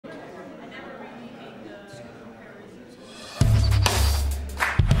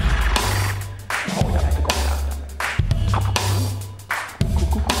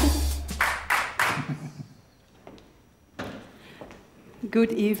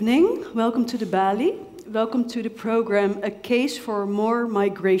Good evening. Welcome to the Balie. Welcome to the program A Case for More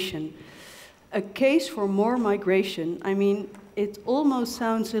Migration. A case for more migration. I mean, it almost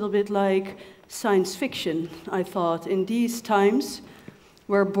sounds a little bit like science fiction, I thought, in these times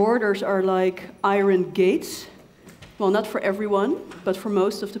where borders are like iron gates. Well, not for everyone, but for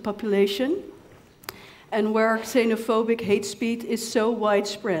most of the population. And where xenophobic hate speech is so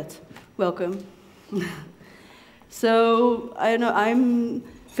widespread. Welcome. So, I don't know, I'm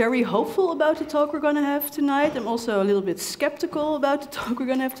very hopeful about the talk we're going to have tonight. I'm also a little bit skeptical about the talk we're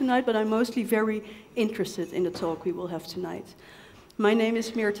going to have tonight, but I'm mostly very interested in the talk we will have tonight. My name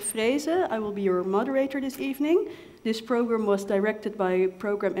is Meerte Vreese. I will be your moderator this evening. This program was directed by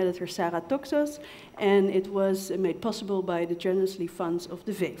program editor Sarah Toxos, and it was made possible by the generously funds of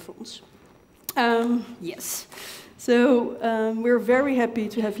the V-Fonds. Yes. So we're very happy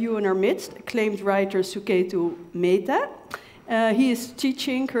to have you in our midst, acclaimed writer Suketu Mehta. He is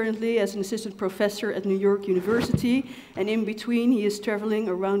teaching currently as an assistant professor at New York University, and in between he is traveling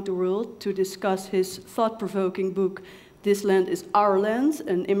around the world to discuss his thought-provoking book, This Land is Our Land,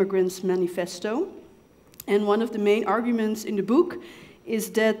 an Immigrant's Manifesto. And one of the main arguments in the book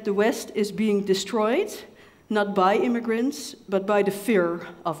is that the West is being destroyed, not by immigrants, but by the fear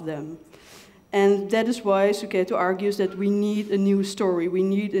of them. And that is why Suketu argues that we need a new story, we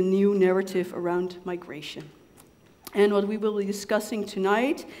need a new narrative around migration. And what we will be discussing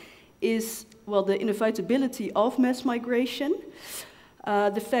tonight is, well, the inevitability of mass migration,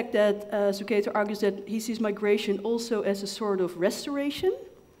 the fact that Suketu argues that he sees migration also as a sort of restoration,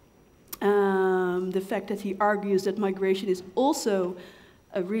 the fact that he argues that migration is also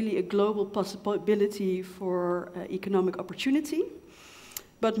really a global possibility for economic opportunity.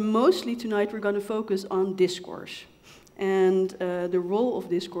 But mostly tonight we're going to focus on discourse and the role of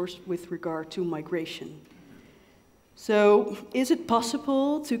discourse with regard to migration. So, is it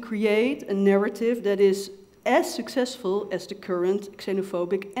possible to create a narrative that is as successful as the current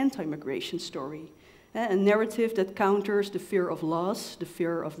xenophobic anti-migration story? A narrative that counters the fear of loss, the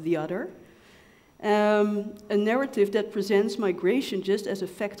fear of the other. A narrative that presents migration just as a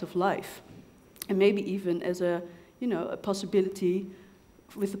fact of life, and maybe even as a possibility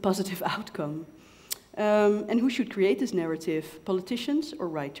with a positive outcome. And who should create this narrative? Politicians or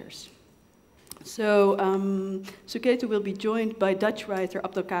writers? So Suketu will be joined by Dutch writer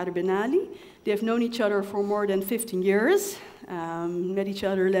Abdelkader Benali. They have known each other for more than 15 years, met each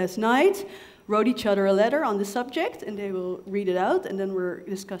other last night, wrote each other a letter on the subject, and they will read it out, and then we'll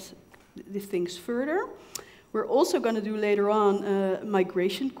discuss the things further. We're also going to do later on a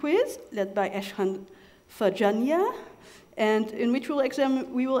migration quiz led by Ehsan Fardjadniya, and in which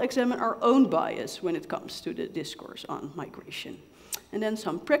we will examine our own bias when it comes to the discourse on migration. And then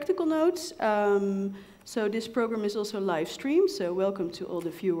some practical notes. So this program is also live streamed, so welcome to all the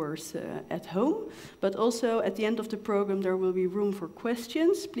viewers at home. But also at the end of the program there will be room for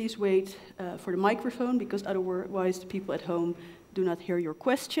questions. Please wait for the microphone, because otherwise the people at home do not hear your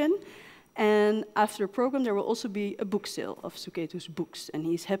question. And after the program, there will also be a book sale of Suketu's books. And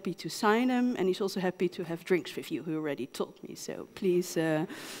he's happy to sign them, and he's also happy to have drinks with you, he already told me. So please,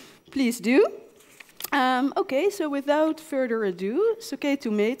 please do. Okay, so without further ado,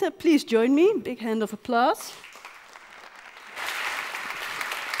 Suketu Mehta, please join me. Big hand of applause.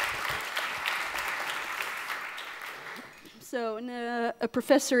 So, a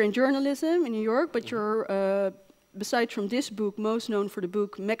professor in journalism in New York, but you're besides from this book, most known for the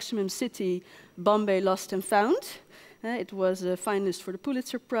book Maximum City, Bombay Lost and Found. It was a finalist for the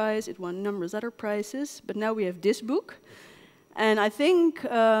Pulitzer Prize, it won numerous other prizes, but now we have this book. And I think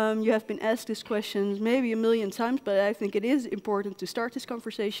you have been asked this question maybe a million times, but I think it is important to start this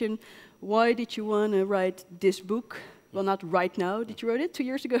conversation. Why did you want to write this book? Well, not right now. Did you write it 2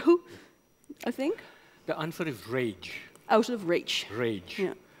 years ago, I think? The answer is rage. Out of rage. Rage.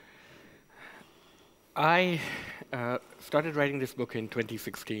 Yeah. I started writing this book in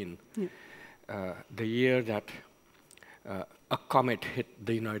 2016, the year that a comet hit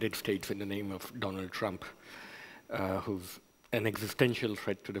the United States in the name of Donald Trump, who's an existential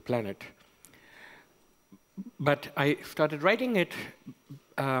threat to the planet. But I started writing it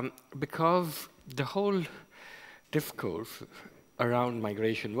because the whole discourse around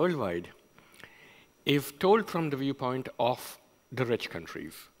migration worldwide is told from the viewpoint of the rich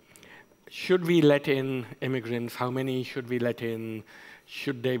countries. Should we let in immigrants? How many should we let in?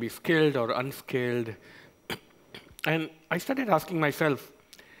 Should they be skilled or unskilled? And I started asking myself,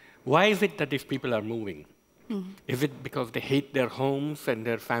 why is it that these people are moving? Is it because they hate their homes and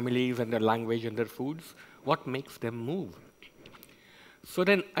their families and their language and their foods? What makes them move? So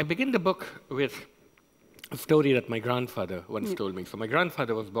then I begin the book with a story that my grandfather once told me. So my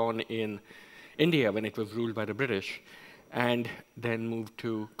grandfather was born in India when it was ruled by the British, and then moved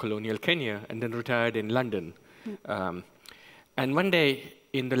to colonial Kenya, and then retired in London. And one day,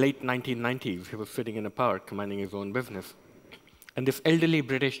 in the late 1990s, he was sitting in a park, minding his own business, and this elderly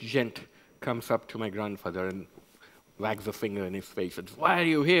British gent comes up to my grandfather and wags a finger in his face and says, "Why are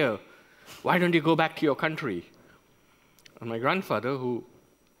you here? Why don't you go back to your country?" And my grandfather, who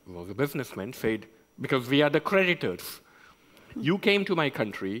was a businessman, said, "Because we are the creditors. You came to my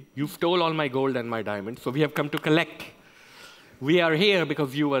country, you stole all my gold and my diamonds, so we have come to collect. We are here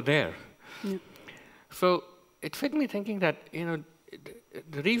because you were there." Yeah. So it set me thinking that,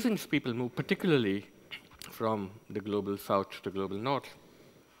 the reasons people move, particularly from the global south to the global north,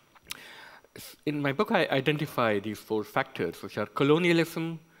 in my book I identify these 4 factors, which are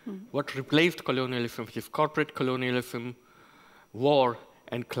colonialism, what replaced colonialism, which is corporate colonialism, war,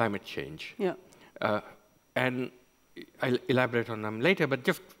 and climate change. Yeah. And I'll elaborate on them later, but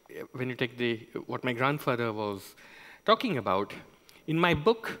just when you take what my grandfather was talking about, in my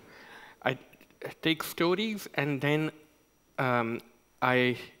book, I take stories and then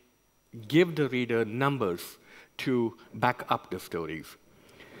I give the reader numbers to back up the stories.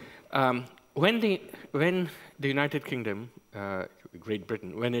 When the United Kingdom, Great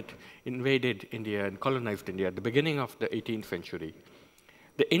Britain, when it invaded India and colonized India at the beginning of the 18th century,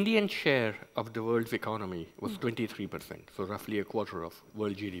 the Indian share of the world's economy was 23%, so roughly a quarter of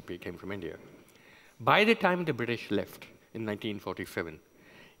world GDP came from India. By the time the British left in 1947,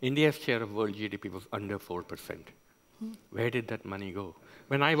 India's share of world GDP was under 4%. Where did that money go?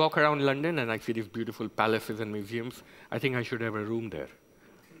 When I walk around London and I see these beautiful palaces and museums, I think I should have a room there.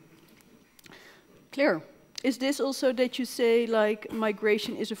 Clear. Is this also that you say, like,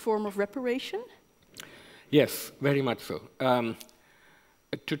 migration is a form of reparation? Yes, very much so.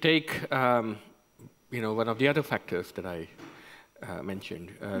 To take one of the other factors that I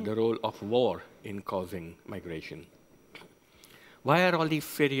mentioned, the role of war in causing migration. Why are all these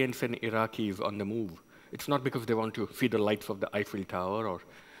Syrians and Iraqis on the move? It's not because they want to see the lights of the Eiffel Tower or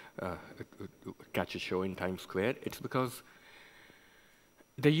catch a show in Times Square. It's because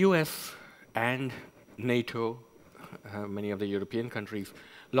the US and NATO, many of the European countries,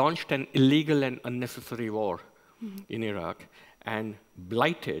 launched an illegal and unnecessary war in Iraq and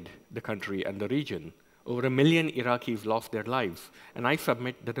blighted the country and the region. Over 1 million Iraqis lost their lives. And I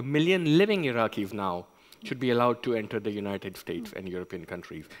submit that 1 million living Iraqis now should be allowed to enter the United States and European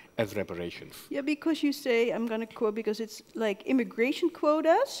countries as reparations. Yeah, because you say, I'm going to quote, because it's like immigration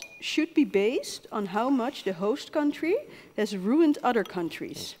quotas should be based on how much the host country has ruined other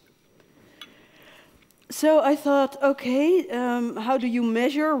countries. So I thought, okay, how do you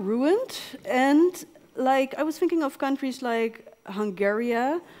measure ruined? And like, I was thinking of countries like Hungary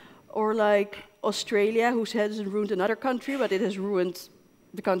or like Australia, who hasn't ruined another country, but it has ruined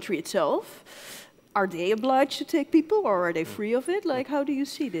the country itself. Are they obliged to take people, or are they free of it? Like, how do you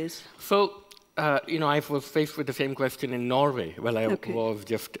see this? So, I was faced with the same question in Norway, where I was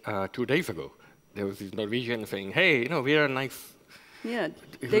just 2 days ago. There was this Norwegian saying, "Hey, we are nice." Yeah,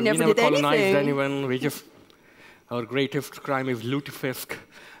 they never did colonized anyone. We just, our greatest crime is lutefisk.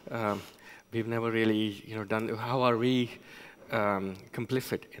 We've never really, done. How are we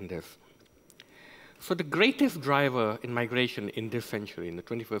complicit in this? So the greatest driver in migration in this century, in the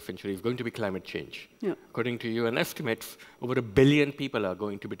 21st century, is going to be climate change. Yeah. According to UN estimates, over 1 billion people are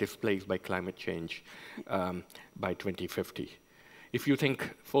going to be displaced by climate change by 2050. If you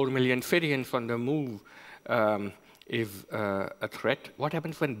think 4 million Syrians on the move is a threat, what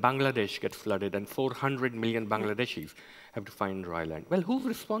happens when Bangladesh gets flooded and 400 million Bangladeshis have to find dry land? Well, who's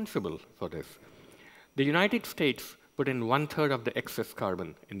responsible for this? The United States put in 1/3 of the excess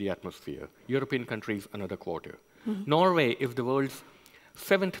carbon in the atmosphere. European countries, another 1/4. Norway is the world's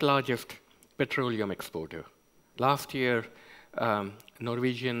 7th largest petroleum exporter. Last year,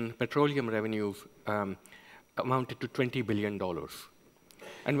 Norwegian petroleum revenues amounted to $20 billion.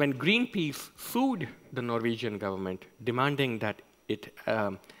 And when Greenpeace sued the Norwegian government, demanding that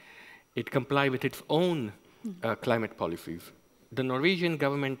it comply with its own climate policies, the Norwegian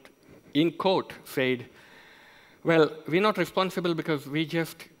government, in court, said, well, we're not responsible because we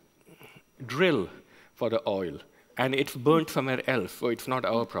just drill for the oil, and it's burnt somewhere else, so it's not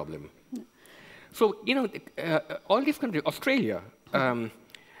our problem. So, all these countries, Australia,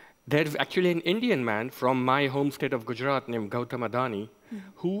 there's actually an Indian man from my home state of Gujarat named Gautam Adani,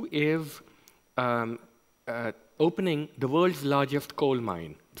 who is opening the world's largest coal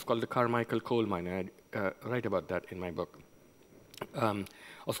mine. It's called the Carmichael coal mine, and I write about that in my book.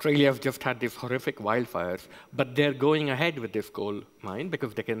 Australia has just had these horrific wildfires, but they're going ahead with this coal mine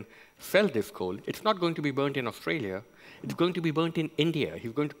because they can sell this coal. It's not going to be burnt in Australia. It's going to be burnt in India.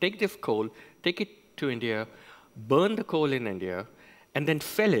 He's going to take this coal, take it to India, burn the coal in India, and then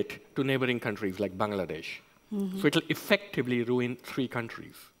sell it to neighboring countries like Bangladesh. So it'll effectively ruin 3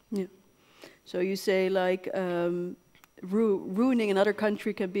 countries. Yeah. So you say like ruining another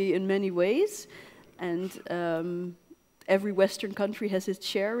country can be in many ways, and every Western country has its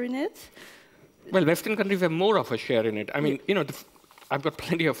share in it. Well, Western countries have more of a share in it. I mean, you know, I've got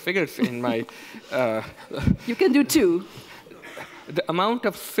plenty of figures in my... You can do 2. The amount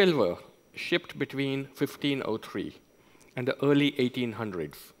of silver shipped between 1503 and the early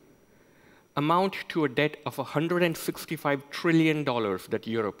 1800s amount to a debt of $165 trillion that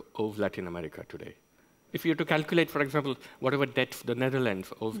Europe owes Latin America today. If you were to calculate, for example, whatever debts the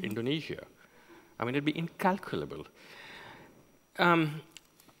Netherlands owes Indonesia, I mean, it'd be incalculable.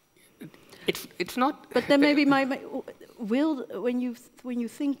 It's not. But then maybe when you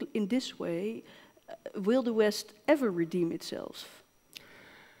think in this way, will the West ever redeem itself?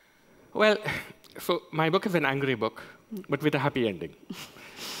 Well, so my book is an angry book, but with a happy ending.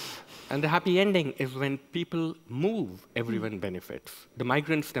 And the happy ending is when people move, everyone benefits. The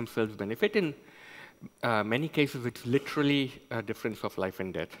migrants themselves benefit. In many cases, it's literally a difference of life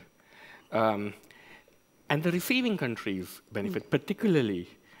and death. And the receiving countries benefit, particularly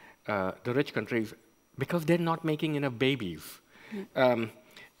the rich countries, because they're not making enough babies.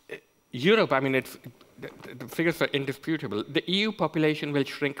 Europe, I mean, the figures are indisputable. The EU population will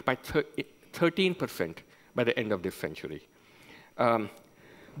shrink by 13% by the end of this century.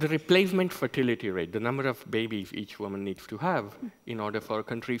 The replacement fertility rate, the number of babies each woman needs to have in order for a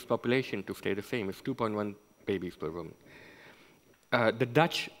country's population to stay the same, is 2.1 babies per woman. The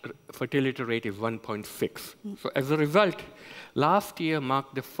Dutch fertility rate is 1.6. So as a result, last year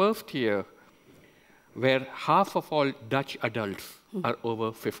marked the first year where half of all Dutch adults are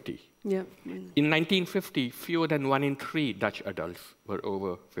over 50. Yeah. In 1950, fewer than 1 in 3 Dutch adults were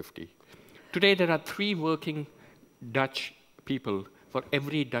over 50. Today, there are 3 working Dutch people for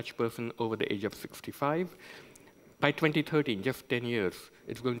every Dutch person over the age of 65. By 2013, just 10 years,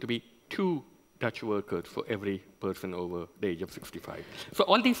 it's going to be 2 Dutch workers for every person over the age of 65. So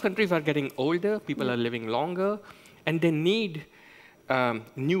all these countries are getting older, people are living longer, and they need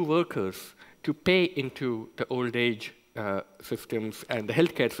new workers to pay into the old age systems and the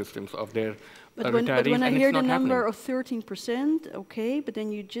healthcare systems of their retirees. But when I hear the number happening. of 13%, okay, but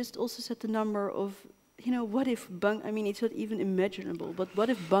then you just also said the number of, you know, what if, I mean, it's not even imaginable, but what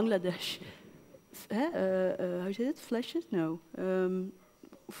if Bangladesh, how is it, flashes? No.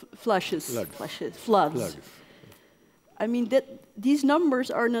 Floods. I mean, these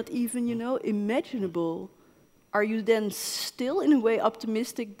numbers are not even, you know, imaginable. Are you then still, in a way,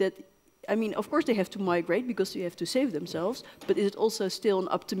 optimistic that, I mean, of course they have to migrate because they have to save themselves, but is it also still an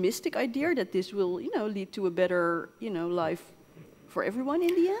optimistic idea that this will, you know, lead to a better, you know, life for everyone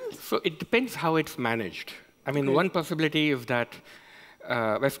in the end? So it depends how it's managed. I mean, one possibility is that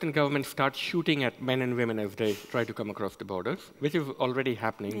Western governments start shooting at men and women as they try to come across the borders, which is already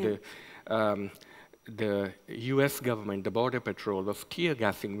happening. Yeah. The US government, the Border Patrol, was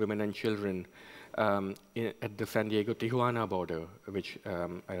tear-gassing women and children at the San Diego-Tijuana border, which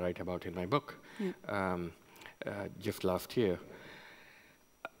I write about in my book, just last year.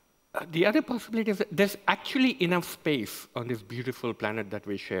 The other possibility is that there's actually enough space on this beautiful planet that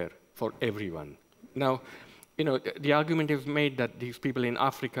we share for everyone. Now, you know, the argument is made that these people in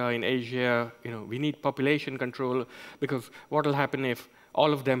Africa, in Asia, you know, we need population control because what will happen if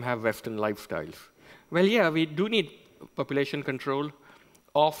all of them have Western lifestyles? Well, yeah, we do need population control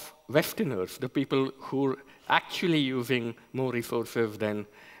of Westerners, the people who are actually using more resources than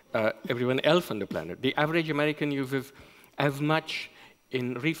everyone else on the planet. The average American uses as much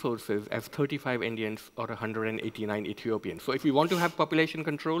in resources as 35 Indians or 189 Ethiopians. So if we want to have population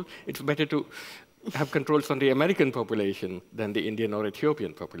control, it's better to have controls on the American population than the Indian or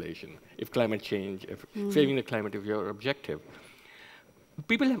Ethiopian population, if climate change, if saving the climate is your objective.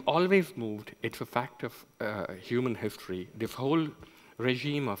 People have always moved. It's a fact of human history. This whole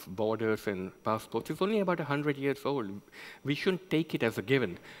regime of borders and passports is only about 100 years old. We shouldn't take it as a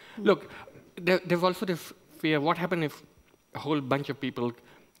given. Look, there's also this fear, what happens if a whole bunch of people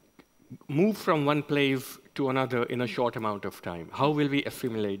move from one place to another in a short amount of time? How will we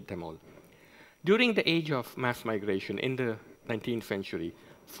assimilate them all? During the age of mass migration in the 19th century,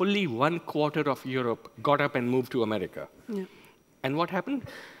 fully 1/4 of Europe got up and moved to America. Yeah. And what happened?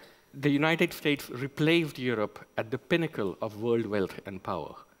 The United States replaced Europe at the pinnacle of world wealth and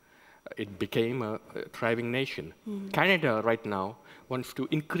power. it became a thriving nation. Canada right now wants to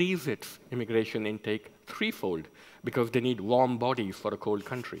increase its immigration intake threefold because they need warm bodies for a cold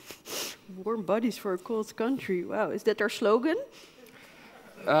country. Warm bodies for a cold country. Wow, is that their slogan?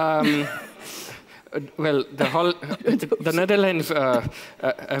 Well, the Netherlands,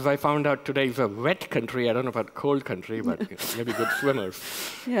 as I found out today, is a wet country. I don't know about cold country, but maybe good swimmers.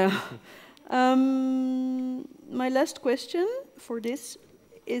 Yeah. My last question for this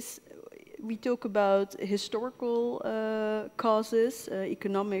is, we talk about historical causes,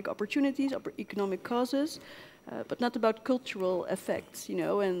 economic opportunities, economic causes, but not about cultural effects, you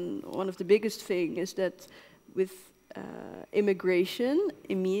know. And one of the biggest things is that with immigration,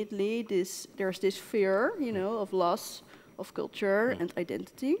 immediately there's this fear, you know, of loss of culture and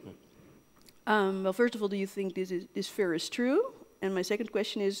identity. Well, first of all, do you think this fear is true? And my second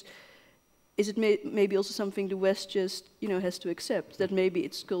question is it maybe also something the West just, you know, has to accept, that maybe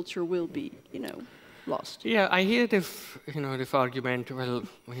its culture will be, you know, lost? Yeah, I hear this, you know, this argument, well,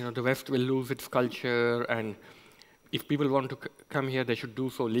 you know, the West will lose its culture, and if people want to come here, they should do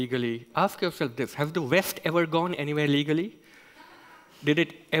so legally. Ask yourself this: has the West ever gone anywhere legally? Did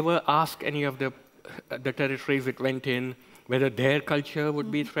it ever ask any of the territories it went in whether their culture would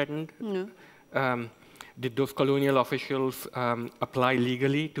be threatened? No. Did those colonial officials apply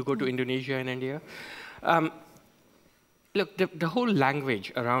legally to go to Indonesia and India? Look, the whole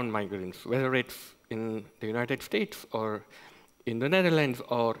language around migrants, whether it's in the United States or in the Netherlands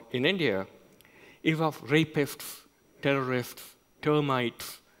or in India, is of rapists, terrorists,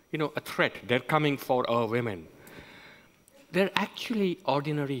 termites, you know, a threat. They're coming for our women. They're actually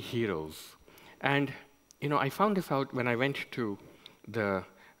ordinary heroes. And, you know, I found this out when I went to the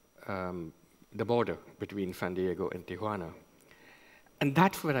border between San Diego and Tijuana. And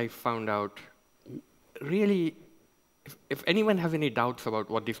that's where I found out, really, if anyone has any doubts about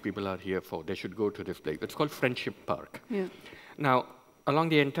what these people are here for, they should go to this place. It's called Friendship Park. Yeah. Now, along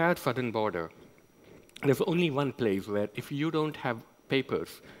the entire southern border, there's only one place where if you don't have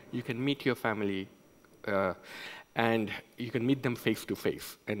papers, you can meet your family and you can meet them face to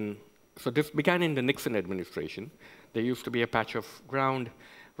face. And so this began in the Nixon administration. There used to be a patch of ground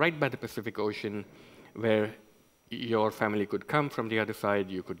right by the Pacific Ocean where your family could come from the other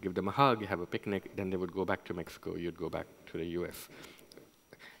side, you could give them a hug, have a picnic, then they would go back to Mexico, you'd go back to the US.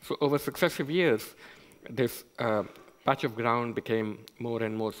 So over successive years, this patch of ground became more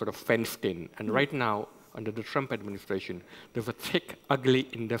and more sort of fenced in. And right now, under the Trump administration, there's a thick, ugly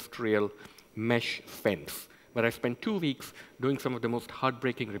industrial mesh fence where I spent 2 weeks doing some of the most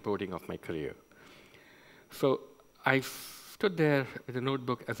heartbreaking reporting of my career. So I stood there with a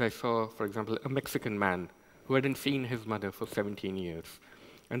notebook as I saw, for example, a Mexican man who hadn't seen his mother for 17 years.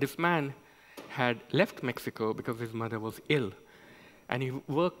 And this man had left Mexico because his mother was ill. And he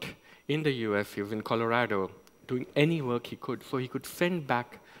worked in the US, he was in Colorado, doing any work he could, so he could send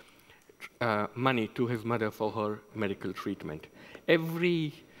back money to his mother for her medical treatment.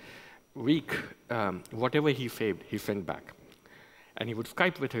 Every week, whatever he saved, he sent back. And he would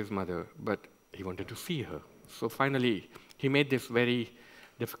Skype with his mother, but he wanted to see her. So finally, he made this very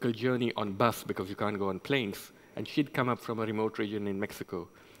difficult journey on bus because you can't go on planes. And she'd come up from a remote region in Mexico.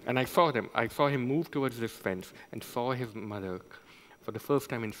 And I saw him move towards this fence and saw his mother, for the first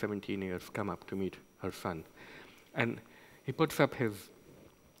time in 17 years, come up to meet her son. And he puts up his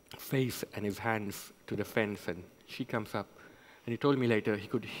face and his hands to the fence, and she comes up. And he told me later he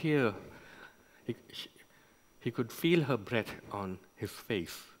could hear, he could feel her breath on his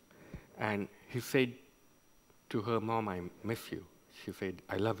face. And he said to her, "Mom, I miss you." She said,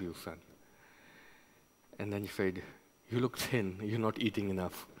 "I love you, son." And then he said, "You look thin, you're not eating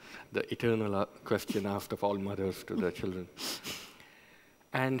enough." The eternal question asked of all mothers to their children.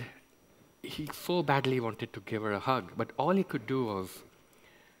 And he so badly wanted to give her a hug, but all he could do was,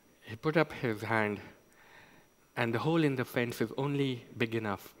 he put up his hand, and the hole in the fence is only big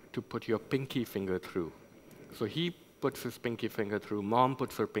enough to put your pinky finger through. So he puts his pinky finger through, Mom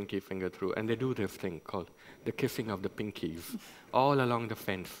puts her pinky finger through, and they do this thing called the kissing of the pinkies, all along the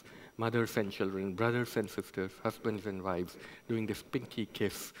fence. Mothers and children, brothers and sisters, husbands and wives, doing this pinky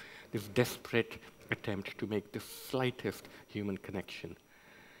kiss, this desperate attempt to make the slightest human connection.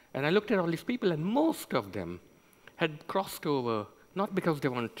 And I looked at all these people, and most of them had crossed over, not because they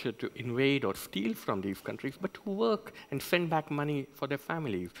wanted to invade or steal from these countries, but to work and send back money for their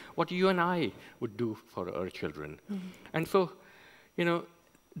families, what you and I would do for our children. Mm-hmm. And so, you know,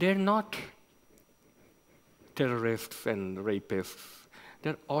 they're not terrorists and rapists.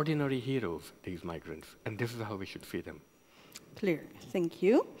 They're ordinary heroes, these migrants, and this is how we should see them. Clear. Thank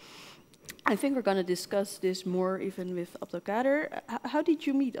you. I think we're going to discuss this more even with Abdelkader. How did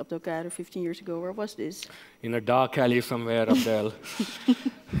you meet Abdelkader 15 years ago? Where was this? In a dark alley somewhere, Abdel.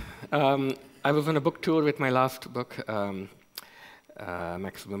 I was on a book tour with my last book,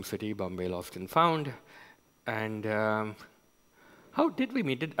 Maximum City, Bombay Lost and Found. And how did we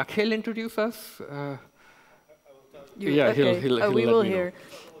meet? Did Akhil introduce us? Yeah, okay. he'll we let will me hear.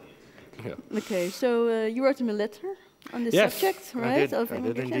 Yeah. Okay, so you wrote him a letter on the Yes, subject, I right? did. Of I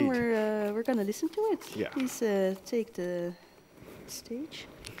did immigration. indeed. We're going to listen to it. Yeah. Please take the stage.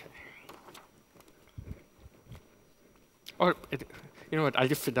 Or, you know what, I'll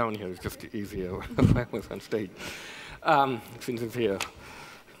just sit down here. It's just easier if I was on stage, since it's here.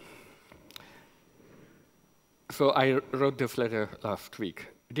 So I wrote this letter last week.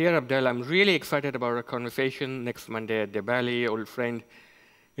 Dear Abdel, I'm really excited about our conversation next Monday at the Balie, old friend.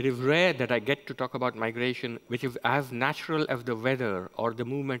 It is rare that I get to talk about migration, which is as natural as the weather or the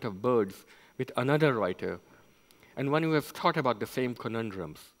movement of birds, with another writer, and one who has thought about the same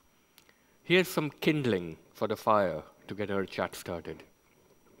conundrums. Here's some kindling for the fire to get our chat started.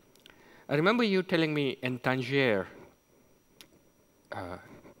 I remember you telling me in Tangier, a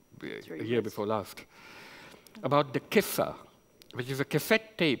year before last, about the Kissa, which is a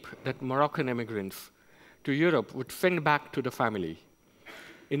cassette tape that Moroccan immigrants to Europe would send back to the family,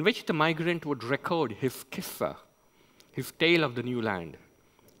 in which the migrant would record his Kissa, his tale of the new land.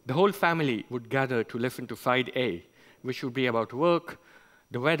 The whole family would gather to listen to side A, which would be about work,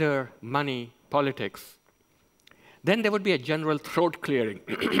 the weather, money, politics. Then there would be a general throat clearing,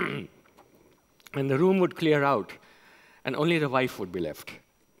 and the room would clear out, and only the wife would be left.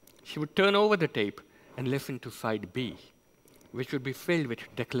 She would turn over the tape and listen to side B, which would be filled with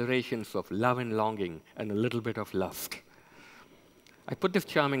declarations of love and longing and a little bit of lust. I put this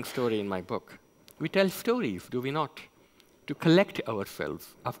charming story in my book. We tell stories, do we not, to collect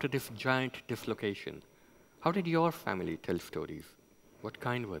ourselves after this giant dislocation. How did your family tell stories? What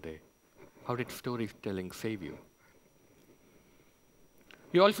kind were they? How did storytelling save you?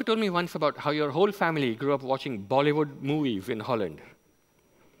 You also told me once about how your whole family grew up watching Bollywood movies in Holland.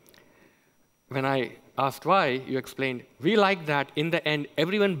 When I asked why, you explained, we like that in the end,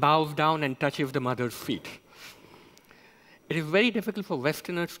 everyone bows down and touches the mother's feet. It is very difficult for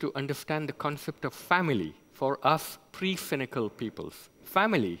Westerners to understand the concept of family for us pre-cynical peoples.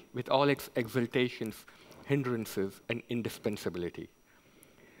 Family, with all its exaltations, hindrances, and indispensability.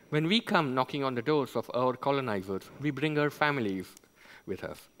 When we come knocking on the doors of our colonizers, we bring our families with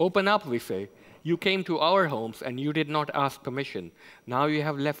us. Open up, we say. You came to our homes and you did not ask permission. Now you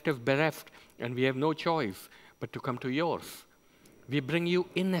have left us bereft, and we have no choice but to come to yours. We bring you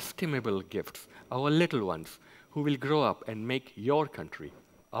inestimable gifts, our little ones, who will grow up and make your country,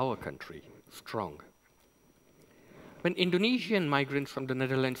 our country, strong. When Indonesian migrants from the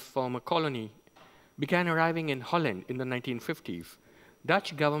Netherlands' former colony began arriving in Holland in the 1950s,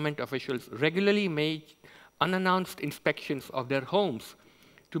 Dutch government officials regularly made unannounced inspections of their homes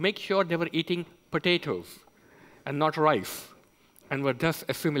to make sure they were eating potatoes and not rice, and were thus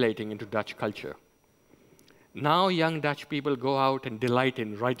assimilating into Dutch culture. Now young Dutch people go out and delight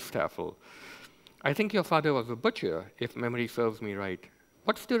in Rijstafel. I think your father was a butcher, if memory serves me right.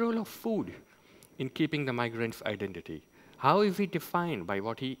 What's the role of food in keeping the migrant's identity? How is he defined by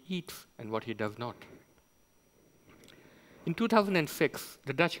what he eats and what he does not? In 2006,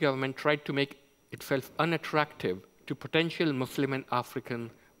 the Dutch government tried to make itself unattractive to potential Muslim and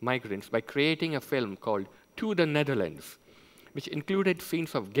African migrants by creating a film called To the Netherlands, which included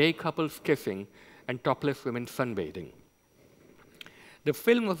scenes of gay couples kissing and topless women sunbathing. The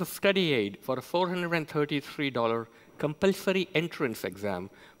film was a study aid for a $433 compulsory entrance exam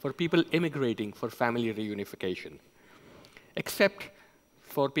for people immigrating for family reunification, except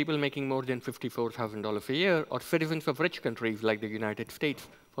for people making more than $54,000 a year or citizens of rich countries like the United States,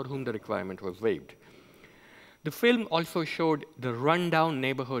 for whom the requirement was waived. The film also showed the rundown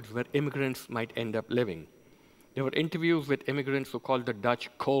neighborhoods where immigrants might end up living. There were interviews with immigrants who called the Dutch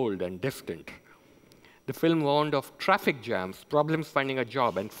cold and distant. The film warned of traffic jams, problems finding a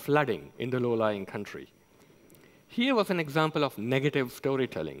job, and flooding in the low-lying country. Here was an example of negative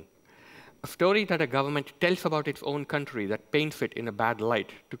storytelling, a story that a government tells about its own country that paints it in a bad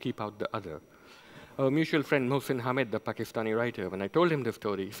light to keep out the other. Our mutual friend Mohsin Hamid, the Pakistani writer, when I told him the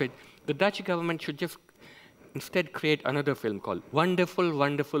story, he said, the Dutch government should just instead create another film called Wonderful,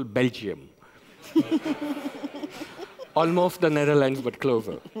 Wonderful Belgium. Almost the Netherlands, but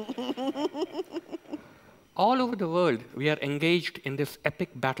closer. All over the world, we are engaged in this epic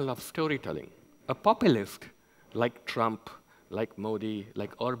battle of storytelling. A populist, like Trump, like Modi,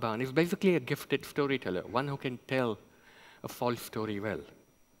 like Orban, is basically a gifted storyteller, one who can tell a false story well.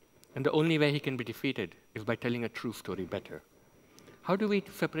 And the only way he can be defeated is by telling a true story better. How do we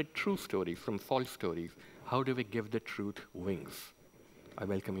separate true stories from false stories? How do we give the truth wings? I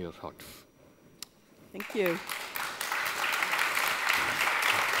welcome your thoughts. Thank you.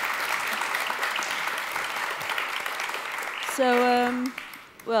 So,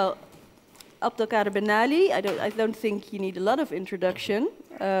 well, Abdelkader Benali, I don't think you need a lot of introduction.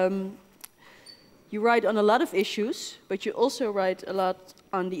 You write on a lot of issues, but you also write a lot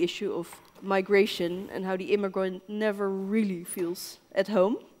on the issue of migration and how the immigrant never really feels at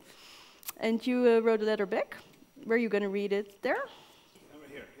home. And you wrote a letter back. Where are you going to read it? There? Over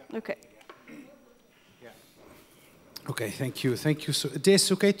here. Yeah. Okay. Yeah. Okay, thank you. Thank you. Dear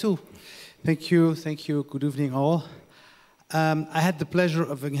Suketu, thank you. Thank you. Good evening, all. I had the pleasure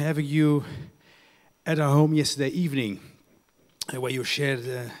of having you at our home yesterday evening, where you shared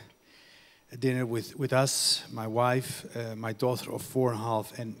a dinner with us, my wife, my daughter of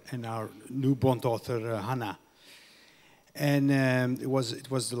 4.5, and our newborn daughter, Hannah. And it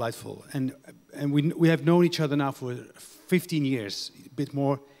was delightful. And we have known each other now for 15 years, a bit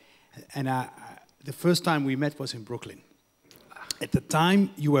more. And the first time we met was in Brooklyn. At the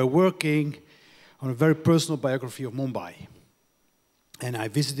time, you were working on a very personal biography of Mumbai. And I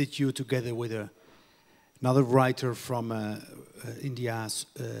visited you together with another writer from India,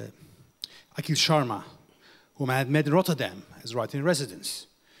 Akhil Sharma, whom I had met in Rotterdam as writer in residence.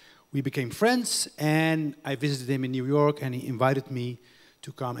 We became friends, and I visited him in New York, and he invited me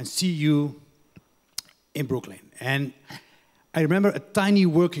to come and see you in Brooklyn. And I remember a tiny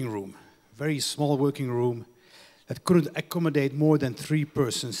working room, very small working room, that couldn't accommodate more than 3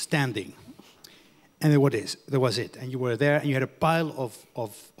 persons standing. And there was it. And you were there, and you had a pile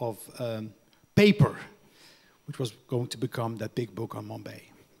of paper, which was going to become that big book on Mumbai.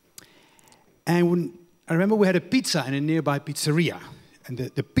 And I remember we had a pizza in a nearby pizzeria. And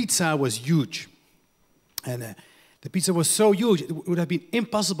the pizza was huge. And the pizza was so huge, it would have been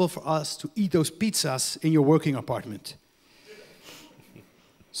impossible for us to eat those pizzas in your working apartment.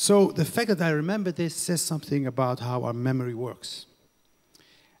 So the fact that I remember this says something about how our memory works.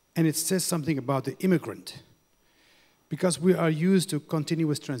 And it says something about the immigrant. Because we are used to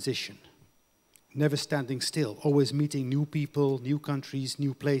continuous transition, never standing still, always meeting new people, new countries,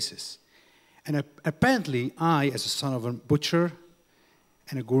 new places. And apparently, I, as a son of a butcher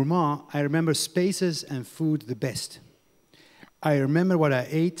and a gourmand, I remember spaces and food the best. I remember what I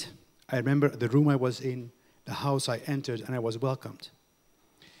ate. I remember the room I was in, the house I entered, and I was welcomed.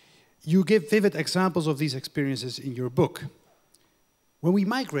 You give vivid examples of these experiences in your book. When we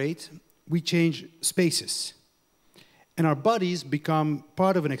migrate, we change spaces. And our bodies become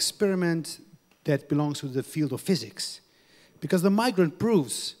part of an experiment that belongs to the field of physics. Because the migrant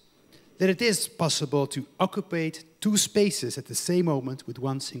proves that it is possible to occupy 2 spaces at the same moment with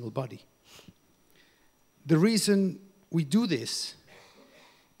one single body. The reason we do this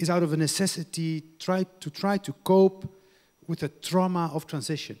is out of a necessity to try to cope with the trauma of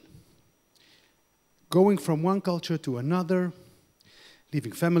transition. Going from one culture to another,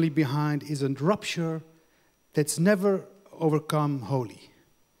 leaving family behind, is a rupture that's never overcome wholly.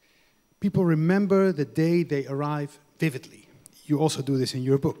 People remember the day they arrive vividly. You also do this in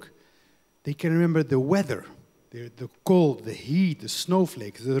your book. They can remember the weather, the cold, the heat, the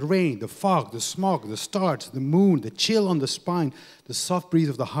snowflakes, the rain, the fog, the smog, the stars, the moon, the chill on the spine, the soft breeze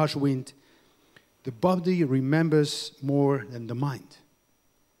of the harsh wind. The body remembers more than the mind.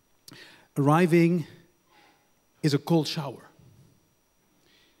 Arriving is a cold shower.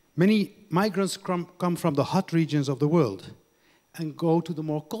 Many migrants come from the hot regions of the world and go to the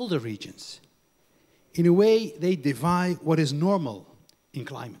more colder regions. In a way, they defy what is normal in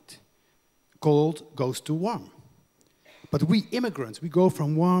climate. Cold goes to warm. But we immigrants, we go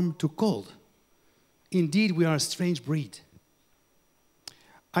from warm to cold. Indeed, we are a strange breed.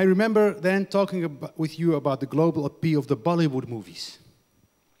 I remember then talking with you about the global appeal of the Bollywood movies.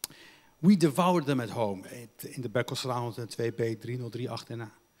 We devoured them at home, in the Berkelstraat 2B 3038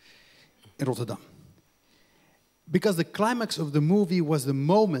 in Rotterdam. Because the climax of the movie was the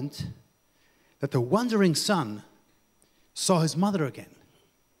moment that the wandering son saw his mother again.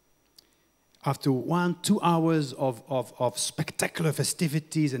 After 1-2 hours of spectacular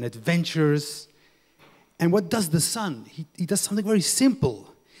festivities and adventures. And what does the son? He does something very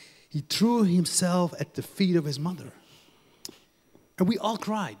simple. He threw himself at the feet of his mother. And we all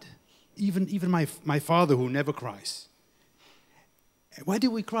cried. Even my father, who never cries. Why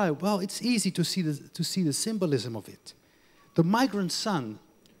do we cry? Well, it's easy to see the symbolism of it. The migrant son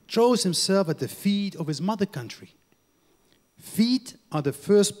throws himself at the feet of his mother country. Feet are the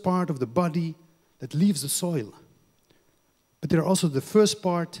first part of the body that leaves the soil. But they're also the first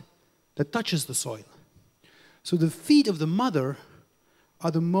part that touches the soil. So the feet of the mother are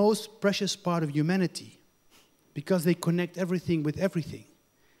the most precious part of humanity because they connect everything with everything.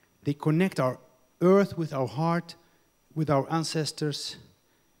 They connect our earth with our heart, with our ancestors,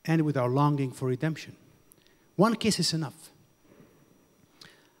 and with our longing for redemption. One kiss is enough.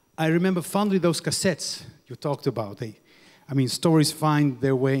 I remember fondly those cassettes you talked about. Stories find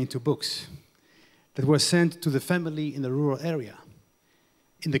their way into books that were sent to the family in the rural area.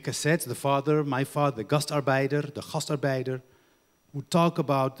 In the cassettes, the father, my father, the gastarbeider, would talk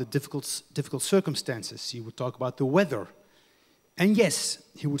about the difficult circumstances. He would talk about the weather. And yes,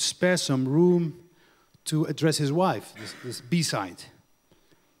 he would spare some room to address his wife, this B-side.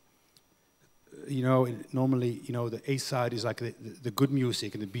 Normally, the A-side is like the good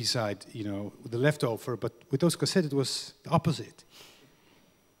music, and the B-side, the leftover. But with those cassettes, it was the opposite.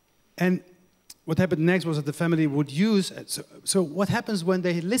 And what happened next was that the family would use... So what happens when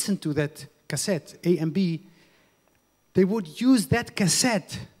they listen to that cassette, A and B, they would use that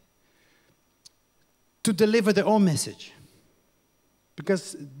cassette to deliver their own message.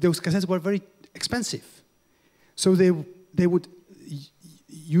 Because those cassettes were very expensive. So they would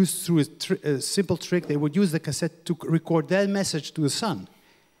use, through a simple trick, they would use the cassette to record their message to the son.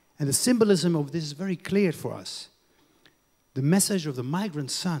 And the symbolism of this is very clear for us. The message of the migrant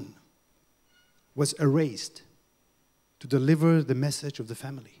son was erased to deliver the message of the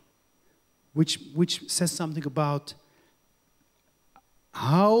family, which says something about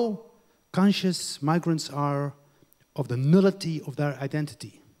how conscious migrants are of the nullity of their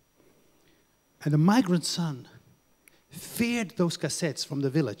identity. And the migrant son feared those cassettes from the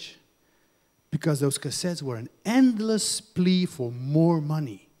village because those cassettes were an endless plea for more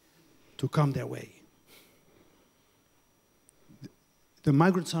money to come their way. The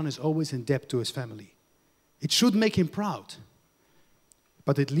migrant son is always in debt to his family. It should make him proud,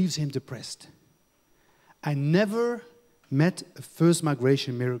 but it leaves him depressed. I never met a first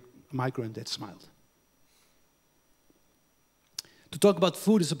migration migrant that smiled. To talk about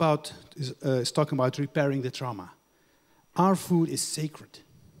food is talking about repairing the trauma. Our food is sacred.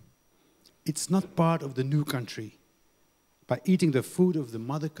 It's not part of the new country. By eating the food of the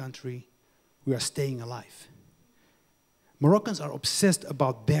mother country, we are staying alive. Moroccans are obsessed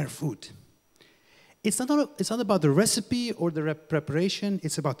about their food. It's not about the recipe or the preparation,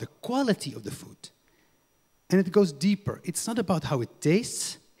 it's about the quality of the food. And it goes deeper. It's not about how it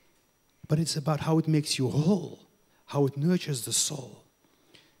tastes, but it's about how it makes you whole, how it nurtures the soul.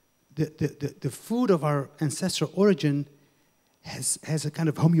 The food of our ancestral origin has a kind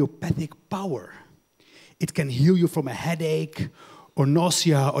of homeopathic power. It can heal you from a headache or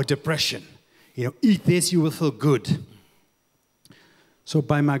nausea or depression. Eat this, you will feel good. So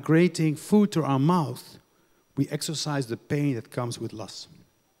by migrating food to our mouth, we exorcise the pain that comes with loss.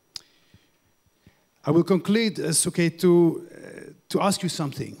 I will conclude, Suketu, to ask you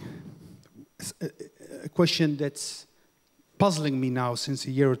something. A question that's puzzling me now since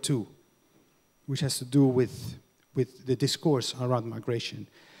a year or two, which has to do with the discourse around migration.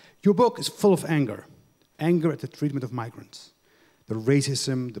 Your book is full of anger at the treatment of migrants, the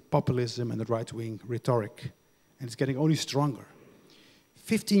racism, the populism, and the right-wing rhetoric, and it's getting only stronger.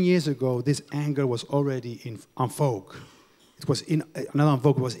 15 years ago, this anger was already en vogue. It was not en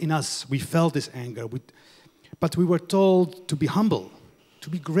vogue, it was in us. We felt this anger, but we were told to be humble, to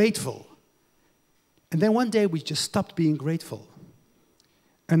be grateful. And then one day, we just stopped being grateful.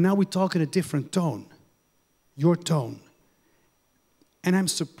 And now we talk in a different tone, your tone. And I'm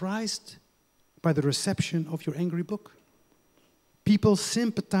surprised by the reception of your angry book. People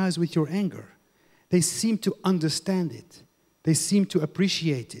sympathize with your anger. They seem to understand it. They seem to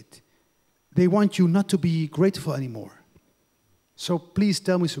appreciate it. They want you not to be grateful anymore. So please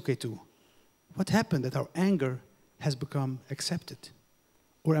tell me, Suketu, what happened that our anger has become accepted?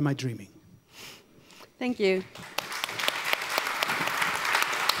 Or am I dreaming? Thank you.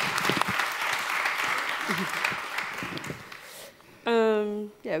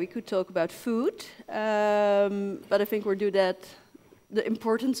 Yeah, we could talk about food, but I think we'll do that, the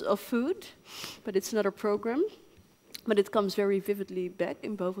importance of food, but it's not a program. But it comes very vividly back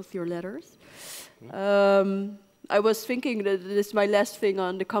in both of your letters. I was thinking that this is my last thing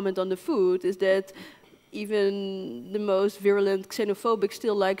on the comment on the food, is that even the most virulent xenophobic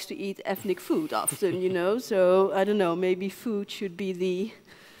still likes to eat ethnic food often, So, I don't know, maybe food should be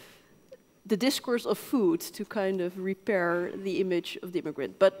the discourse of food to kind of repair the image of the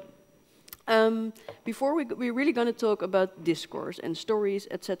immigrant. But before we're really going to talk about discourse and stories,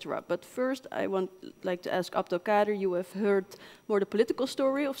 etc. But first, I like to ask Abdelkader. You have heard more the political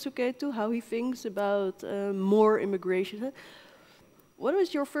story of Suketu, how he thinks about more immigration. what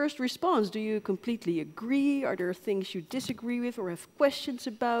was your first response? Do you completely agree? Are there things you disagree with or have questions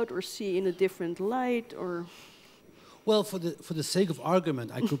about or see in a different light? Or well, for the sake of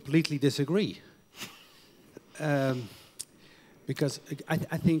argument, I completely disagree. Because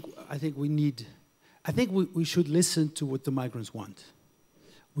I think we should listen to what the migrants want.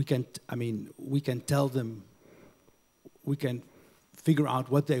 We can tell them, we can figure out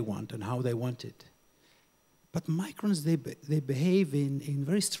what they want and how they want it. But migrants, they behave in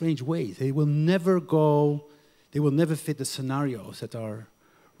very strange ways. They will never fit the scenarios that are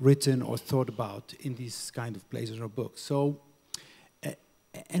written or thought about in these kind of places or books. So,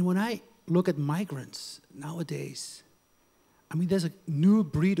 and when I look at migrants nowadays, I mean, there's a new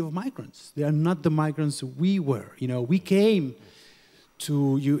breed of migrants. They are not the migrants we were. You know, we came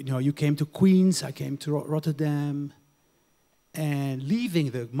to, you came to Queens, I came to Rotterdam, and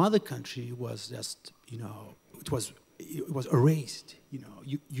leaving the mother country was just, it was erased.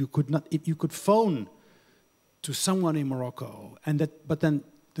 You could phone to someone in Morocco, but then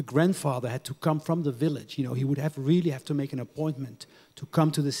the grandfather had to come from the village. He would really have to make an appointment to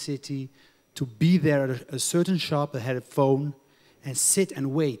come to the city, to be there at a certain shop that had a phone, and sit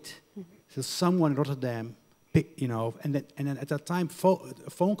and wait till someone in Rotterdam, and then at that time, a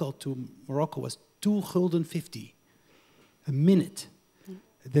phone call to Morocco was 2 gulden 50 a minute.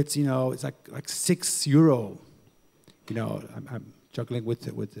 That's it's like €6. I'm juggling with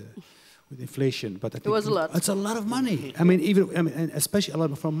inflation, but I think it was a lot. It's a lot of money. And especially a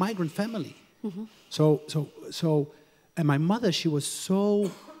lot from migrant family. Mm-hmm. So, and my mother,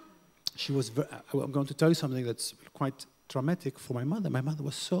 I'm going to tell you something that's quite traumatic for my mother. My mother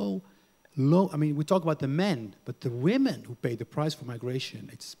was so low. I mean, we talk about the men, but the women who pay the price for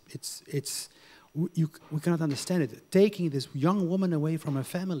migration, we cannot understand it. Taking this young woman away from her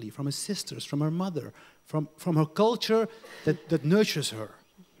family, from her sisters, from her mother, from her culture that nurtures her.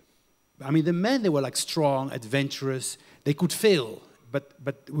 I mean, the men, they were like strong, adventurous. They could fail, but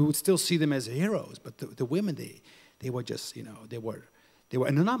we would still see them as heroes. But the women, they were just, they were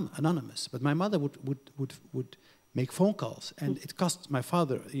anonymous. But my mother would make phone calls, and it cost my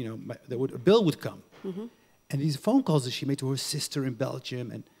father, a bill would come. Mm-hmm. And these phone calls that she made to her sister in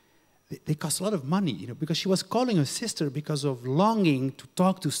Belgium, and they cost a lot of money, because she was calling her sister because of longing to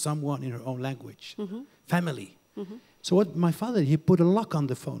talk to someone in her own language, mm-hmm. family. Mm-hmm. So what my father, he put a lock on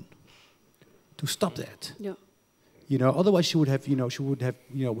the phone to stop that. Yeah. Otherwise she would have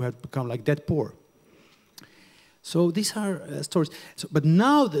become like dead poor. So these are stories. But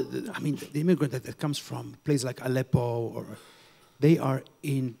now, the immigrant that comes from places like Aleppo, they are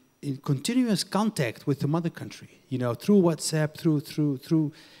in continuous contact with the mother country. Through WhatsApp, through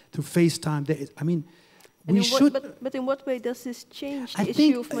FaceTime. But in what way does this change the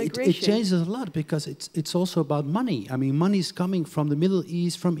issue of migration? It changes a lot because it's also about money. I mean, money is coming from the Middle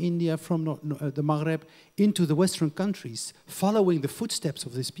East, from India, from the Maghreb, into the Western countries, following the footsteps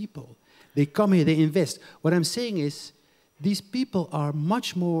of these people. They come here, they invest. What I'm saying is, these people are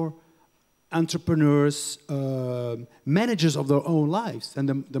much more entrepreneurs, managers of their own lives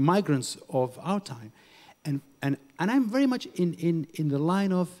than the migrants of our time. And I'm very much in the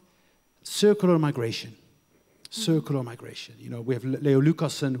line of circular migration. Circular migration. We have Leo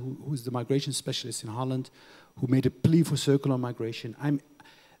Lucassen, who's the migration specialist in Holland, who made a plea for circular migration.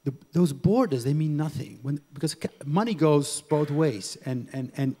 Those borders, they mean nothing because money goes both ways. And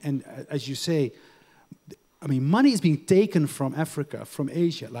as you say, money is being taken from Africa, from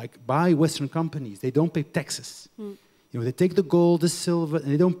Asia, like by Western companies. They don't pay taxes. They take the gold, the silver,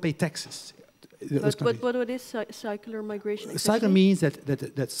 and they don't pay taxes. But what is circular migration exactly? Circular means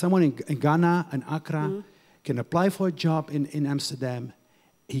that someone in Ghana and Accra can apply for a job in Amsterdam.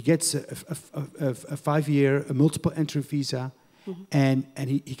 He gets a 5-year, a multiple entry visa, and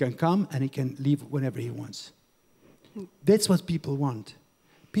he can come and he can leave whenever he wants. That's what people want.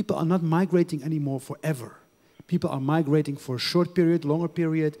 People are not migrating anymore forever. People are migrating for a short period, longer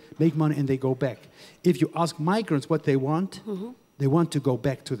period, make money, and they go back. If you ask migrants what they want, they want to go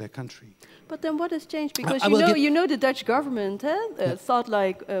back to their country. But then what has changed? Because the Dutch government thought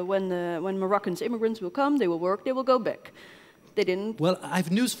like when Moroccans, immigrants will come, they will work, they will go back. They didn't. Well, I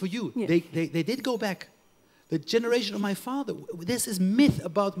have news for you. Yeah. They did go back. The generation of my father, there's this myth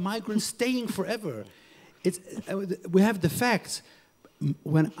about migrants staying forever. We have the facts.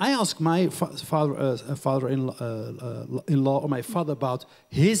 When I ask my father-in-law or my father about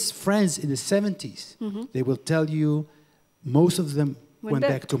his friends in the 70s, they will tell you most of them went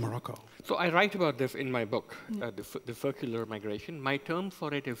back to Morocco. So I write about this in my book, the circular migration. My term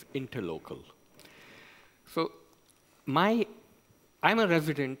for it is interlocal. So I'm a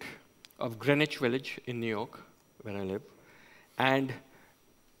resident of Greenwich Village in New York, where I live, and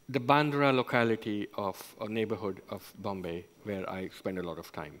the Bandra locality of a neighborhood of Bombay, where I spend a lot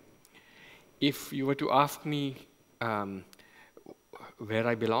of time. If you were to ask me where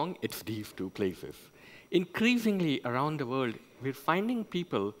I belong, it's these two places. Increasingly around the world, we're finding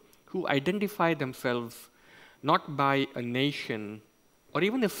people who identify themselves not by a nation or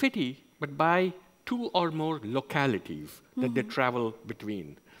even a city, but by two or more localities that they travel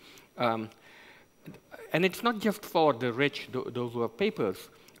between. And it's not just for the rich, those who have papers.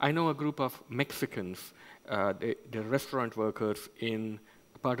 I know a group of Mexicans, they're restaurant workers in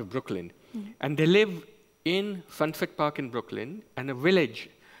a part of Brooklyn, and they live in Sunset Park in Brooklyn and a village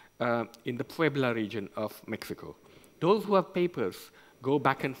in the Puebla region of Mexico. Those who have papers go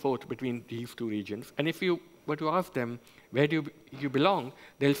back and forth between these two regions, and if you were to ask them, where do you belong,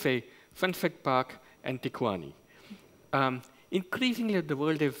 they'll say Sunset Park and Tijuana. Increasingly, the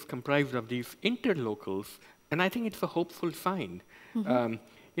world is comprised of these interlocals, and I think it's a hopeful sign.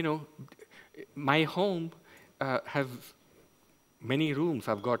 You know, my home has many rooms.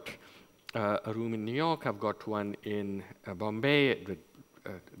 I've got a room in New York. I've got one in Bombay.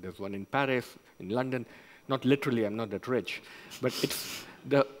 There's one in Paris, in London. Not literally, I'm not that rich, but it's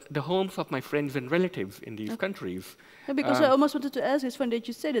the homes of my friends and relatives in these countries. Yeah, because I almost wanted to ask, it's funny that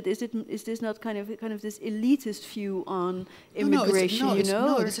you say that. Is this not kind of this elitist view on immigration?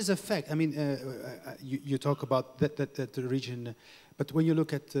 No, this is a fact. I mean, you talk about that region, but when you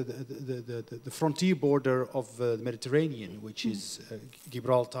look at the frontier border of the Mediterranean, which is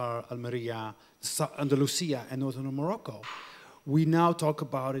Gibraltar, Almeria, Andalusia, and northern Morocco, we now talk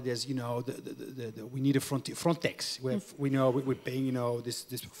about it as, you know, we need a Frontex. We're paying, you know, this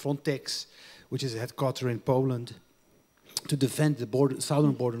Frontex, which is a headquarter in Poland, to defend the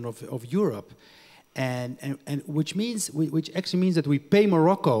southern border of Europe, and which actually means that we pay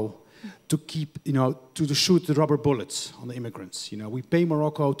Morocco to keep, you know, to shoot the rubber bullets on the immigrants. You know, we pay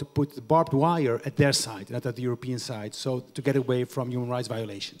Morocco to put the barbed wire at their side, not at the European side, so to get away from human rights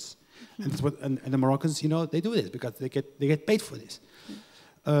violations. And that's what, and the Moroccans, you know, they do this because they get paid for this.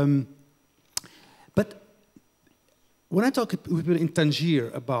 But when I talk with people in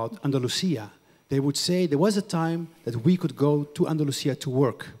Tangier about Andalusia, they would say there was a time that we could go to Andalusia to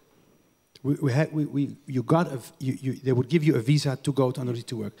work. They would give you a visa to go to Andalusia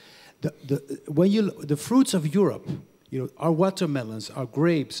to work. The fruits of Europe, you know, our watermelons, our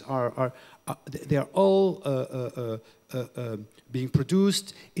grapes, they are all being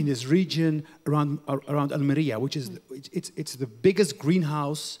produced in this region around Almeria, which is it's the biggest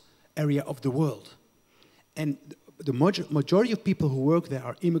greenhouse area of the world, and the majority of people who work there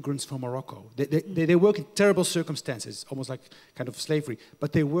are immigrants from Morocco. They work in terrible circumstances, almost like kind of slavery,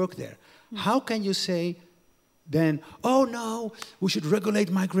 but they work there. How can you say then, oh no, we should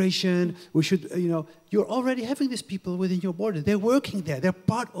regulate migration, we should, you know, you're already having these people within your border. They're working there. They're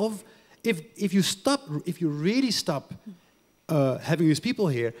part of, if you really stop having these people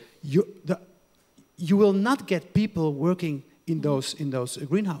here, you will not get people working in those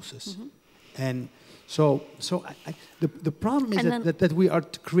greenhouses. And so the problem is that we are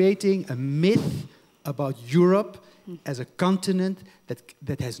creating a myth about Europe as a continent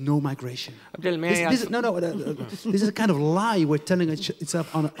that has no migration. Abdel, this is a kind of lie we're telling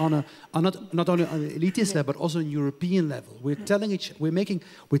itself on not only on an elitist level, but also on European level. We're telling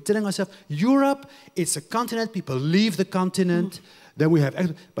ourselves Europe, it's a continent. People leave the continent. Then we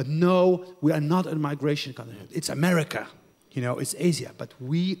have, but no, we are not a migration continent. It's America. You know, it's Asia, but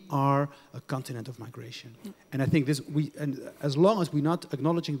we are a continent of migration. And I think as long as we're not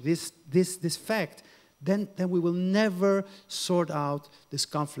acknowledging this fact, then we will never sort out this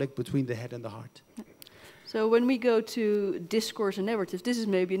conflict between the head and the heart. So when we go to discourse and narrative, this is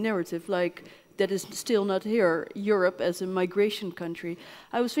maybe a narrative like that is still not here, Europe as a migration country.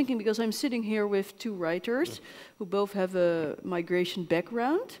 I was thinking, because I'm sitting here with two writers who both have a migration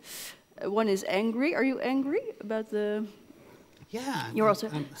background. One is angry. Are you angry about the... Yeah. You're also...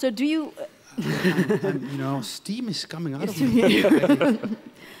 So do you... you know, steam is coming out of me.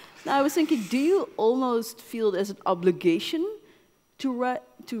 Now, I was thinking, do you almost feel it as an obligation to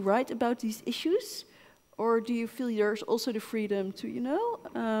write about these issues? Or do you feel there's also the freedom to, you know,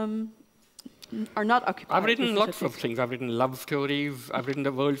 are not occupied? I've written lots of things. I've written love stories. I've written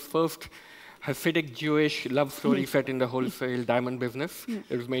the world's first Hasidic Jewish love story set in the wholesale diamond business.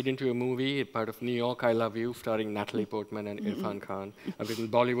 It was made into a movie, part of New York, I Love You, starring Natalie Portman and Irfan Khan. I've written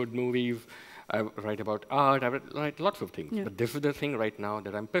Bollywood movies. I write about art. I write lots of things. But this is the thing right now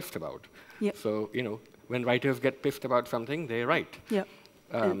that I'm pissed about. So, you know, when writers get pissed about something, they write.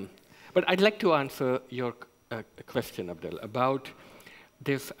 But I'd like to answer your question, Abdel, about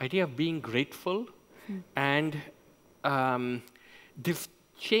this idea of being grateful and this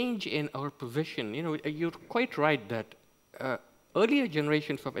change in our position. You know, you're quite right that earlier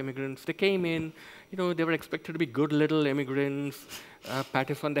generations of immigrants, they came in, you know, they were expected to be good little immigrants,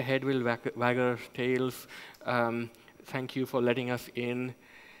 pat us on the head will wag our tails, thank you for letting us in.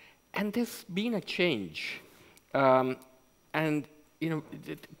 And there's been a change. And you know,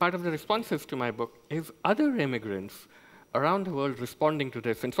 part of the responses to my book is other immigrants around the world responding to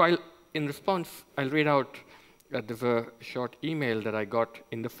this. And so in response, I'll read out, there's a short email that I got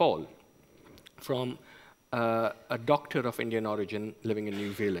in the fall from a doctor of Indian origin living in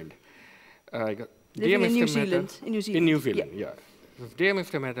New Zealand. Living in New Zealand. In New Zealand, yeah. Dear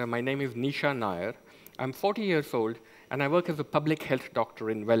Mr. Mehta, my name is Nisha Nair. I'm 40 years old, and I work as a public health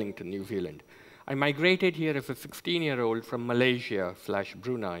doctor in Wellington, New Zealand. I migrated here as a 16-year-old from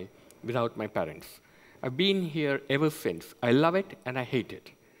Malaysia/Brunei without my parents. I've been here ever since. I love it, and I hate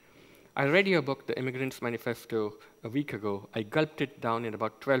it. I read your book, The Immigrants Manifesto, a week ago. I gulped it down in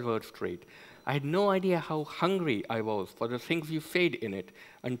about 12 words straight. I had no idea how hungry I was for the things you said in it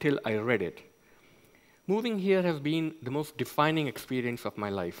until I read it. Moving here has been the most defining experience of my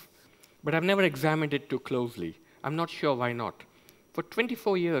life, but I've never examined it too closely. I'm not sure why not. For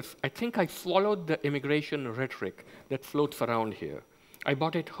 24 years, I think I swallowed the immigration rhetoric that floats around here. I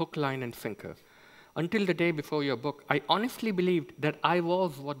bought it hook, line, and sinker. Until the day before your book, I honestly believed that I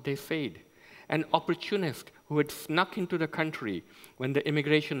was what they said, an opportunist who had snuck into the country when the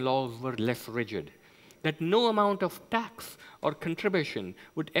immigration laws were less rigid, that no amount of tax or contribution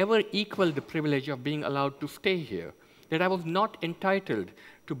would ever equal the privilege of being allowed to stay here, that I was not entitled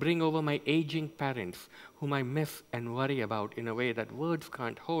to bring over my aging parents, whom I miss and worry about in a way that words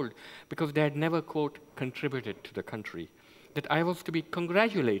can't hold because they had never, quote, contributed to the country, that I was to be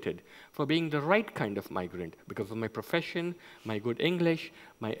congratulated for being the right kind of migrant because of my profession, my good English,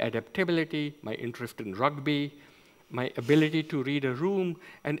 my adaptability, my interest in rugby, my ability to read a room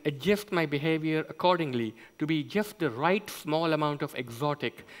and adjust my behavior accordingly to be just the right small amount of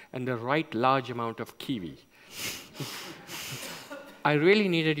exotic and the right large amount of Kiwi. I really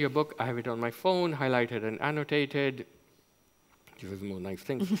needed your book. I have it on my phone, highlighted and annotated. This is more nice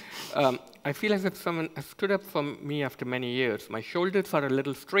things. I feel as if someone has stood up for me after many years. My shoulders are a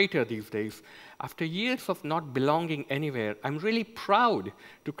little straighter these days. After years of not belonging anywhere, I'm really proud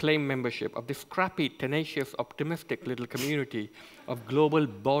to claim membership of this scrappy, tenacious, optimistic little community of global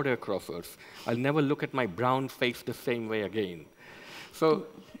border crossers. I'll never look at my brown face the same way again. So,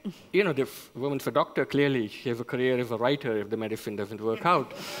 you know, this woman's a doctor, clearly. She has a career as a writer if the medicine doesn't work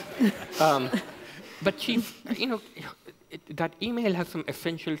out. But she's, you know, that email has some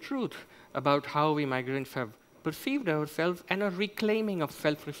essential truth about how we migrants have perceived ourselves and a reclaiming of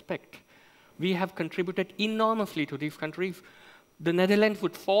self-respect. We have contributed enormously to these countries. The Netherlands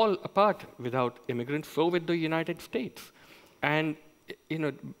would fall apart without immigrants, so would the United States. And, you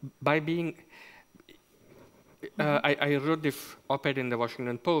know, by being... I wrote this op-ed in the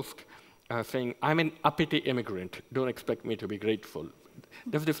Washington Post saying, I'm an uppity immigrant. Don't expect me to be grateful.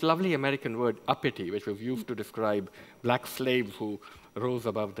 There's this lovely American word, uppity, which was used to describe black slaves who rose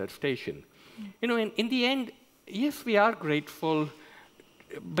above their station. You know, in the end, yes, we are grateful,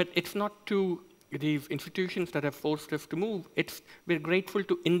 but it's not to these institutions that have forced us to move. We're grateful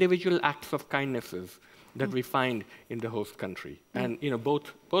to individual acts of kindnesses that we find in the host country. And, you know,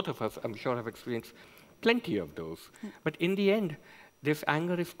 both of us, I'm sure, have experienced plenty of those. But in the end, this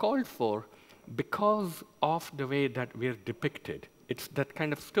anger is called for because of the way that we're depicted. It's that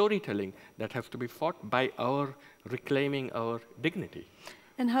kind of storytelling that has to be fought by our reclaiming our dignity.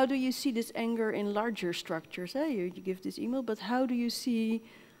 And how do you see this anger in larger structures? You give this email, but how do you see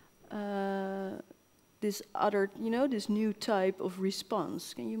this other, you know, this new type of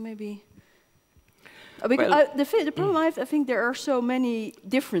response? Can you maybe... Because the problem I think there are so many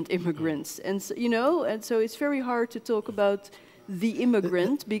different immigrants, and so, you know, and so it's very hard to talk about the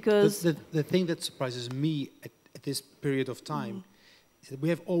immigrant because the thing that surprises me at this period of time is that we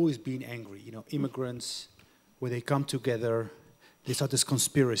have always been angry. You know, immigrants, when they come together, they start this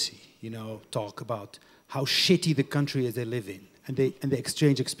conspiracy. You know, talk about how shitty the country is they live in, and they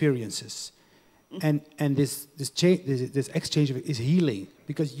exchange experiences, and this exchange is healing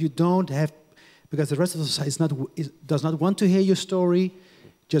because you don't have. Because the rest of the society does not want to hear your story.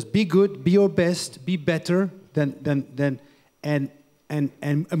 Just be good, be your best, be better, and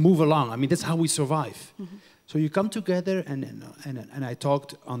move along. I mean, that's how we survive. So you come together, and I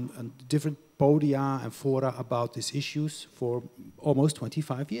talked on different podia and fora about these issues for almost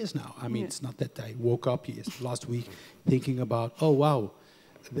 25 years now. I mean, it's not that I woke up last week thinking about, oh wow,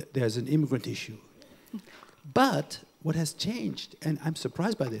 there's an immigrant issue. But what has changed, and I'm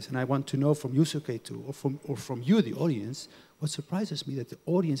surprised by this, and I want to know from you, Suketu, or from you, the audience, what surprises me that the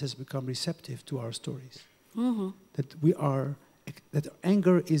audience has become receptive to our stories. That that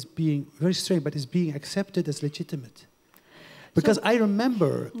anger is being very strange, but is being accepted as legitimate. Because I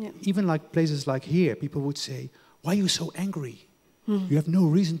remember, even like places like here, people would say, "Why are you so angry? You have no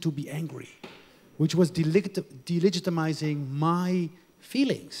reason to be angry," which was delegitimizing my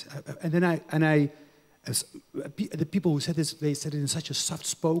feelings. The people who said this, they said it in such a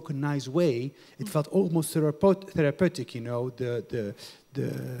soft-spoken, nice way. It felt almost therapeutic, you know, the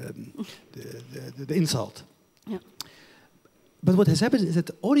insult. Yeah. But what has happened is that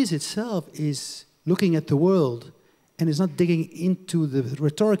the audience itself is looking at the world and is not digging into the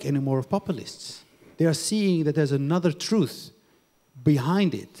rhetoric anymore of populists. They are seeing that there's another truth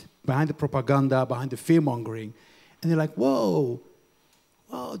behind it, behind the propaganda, behind the fear-mongering. And they're like, whoa,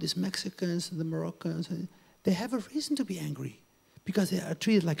 these Mexicans and the Moroccans, they have a reason to be angry because they are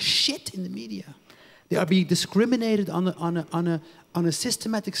treated like shit in the media. They are being discriminated on a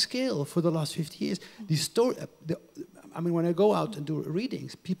systematic scale for the last 50 years. When I go out and do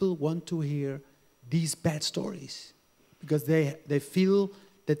readings, people want to hear these bad stories because they feel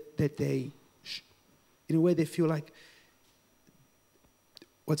that in a way, they feel like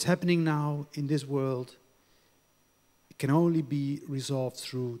what's happening now in this world can only be resolved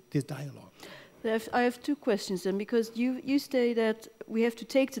through this dialogue. I have two questions then, because you say that we have to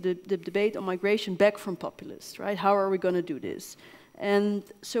take the debate on migration back from populists, right? How are we going to do this? And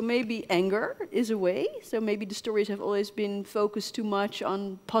so maybe anger is a way. So maybe the stories have always been focused too much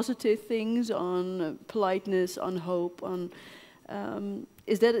on positive things, on politeness, on hope, on...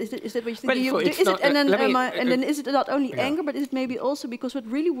 Is that what you think? Well, then is it not only anger, but is it maybe also because what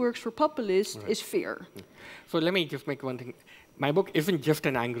really works for populists is fear? So let me just make one thing. My book isn't just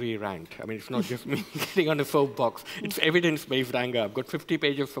an angry rant. I mean, it's not just me getting on a soapbox. It's evidence-based anger. I've got 50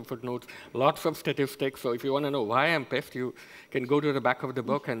 pages of footnotes, lots of statistics. So if you want to know why I'm pissed, you can go to the back of the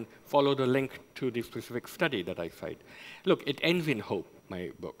book and follow the link to the specific study that I cite. Look, it ends in hope,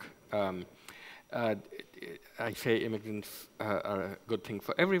 my book. I say immigrants are a good thing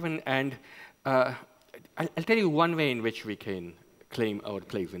for everyone. And I'll tell you one way in which we can claim our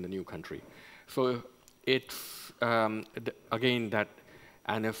place in the new country. So it's, again, that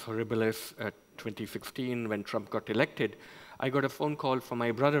annus horribilis 2016, when Trump got elected, I got a phone call from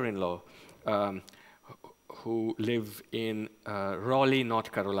my brother-in-law, who lives in Raleigh,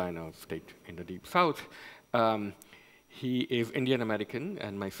 North Carolina, state in the Deep South. He is Indian American,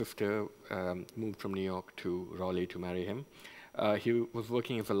 and my sister moved from New York to Raleigh to marry him. He was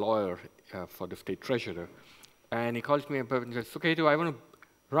working as a lawyer for the state treasurer. And he called me up and said, "Suketu, I want to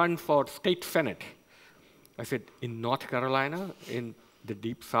run for state senate." I said, "In North Carolina, in the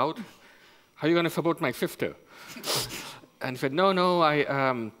Deep South? How are you going to support my sister?" And he said, no,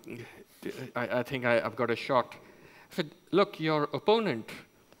 I think I've got a shot. I said, "Look, your opponent,"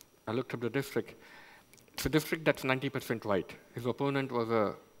 I looked up the district, it's a district that's 90% white. His opponent was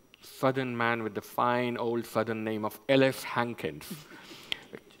a Southern man with the fine old Southern name of L.S. Hankins,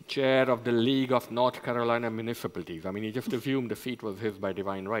 chair of the League of North Carolina Municipalities. I mean, he just assumed the seat was his by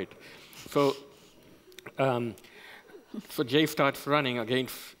divine right. So Jay starts running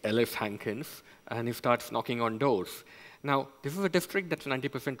against L.S. Hankins, and he starts knocking on doors. Now, this is a district that's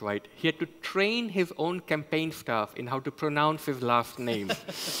 90% white. He had to train his own campaign staff in how to pronounce his last name,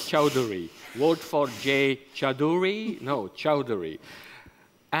 Chowdhury. Vote for Jay Chowdhury? No, Chowdhury.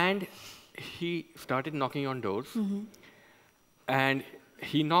 And he started knocking on doors, and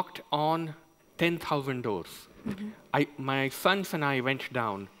he knocked on 10,000 doors. My sons and I went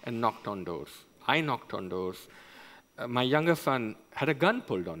down and knocked on doors. I knocked on doors. My younger son had a gun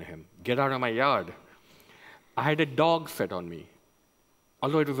pulled on him. "Get out of my yard." I had a dog set on me,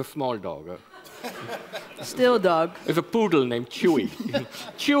 although it was a small dog. Still a dog. It was a poodle named Chewy.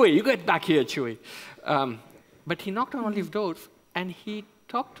 "Chewy, you get back here, Chewy." But he knocked on all these doors, and he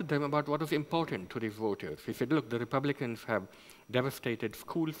talked to them about what was important to these voters. He said, "Look, the Republicans have devastated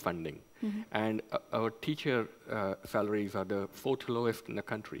school funding, and our teacher salaries are the 4th lowest in the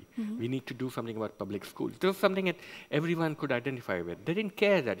country. We need to do something about public schools." This was something that everyone could identify with. They didn't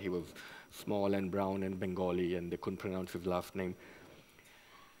care that he was small and brown and Bengali and they couldn't pronounce his last name.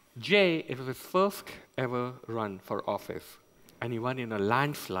 Jay, it was his first ever run for office, and he won in a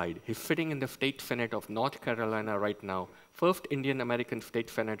landslide. He's sitting in the state senate of North Carolina right now, first Indian American state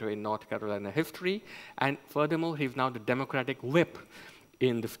senator in North Carolina history, and furthermore, he's now the Democratic whip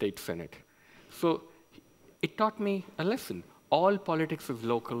in the state senate. So it taught me a lesson. all politics is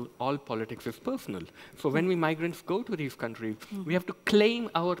local, all politics is personal. So when we migrants go to these countries, we have to claim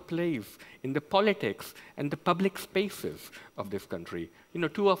our place in the politics and the public spaces of this country. You know,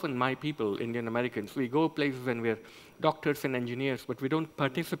 too often my people, Indian Americans, we go places when we're doctors and engineers, but we don't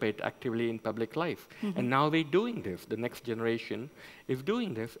participate actively in public life. And now we're doing this. The next generation is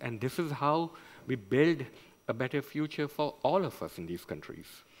doing this, and this is how we build a better future for all of us in these countries.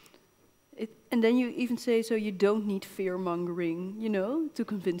 And then you even say, so you don't need fear-mongering, you know, to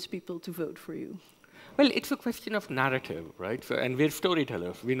convince people to vote for you. Well, it's a question of narrative, right? So, and we're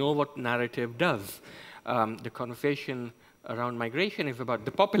storytellers. We know what narrative does. The conversation around migration is about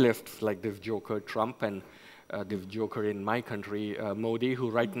the populists, like this joker Trump and this joker in my country, Modi, who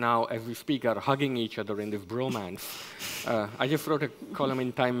right now, as we speak, are hugging each other in this bromance. I just wrote a column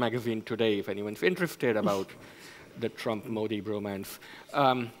in Time magazine today, if anyone's interested, about the Trump-Modi bromance.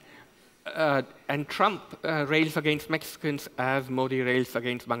 And Trump rails against Mexicans as Modi rails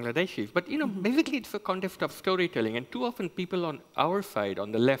against Bangladeshis. But you know, basically it's a contest of storytelling. And too often people on our side,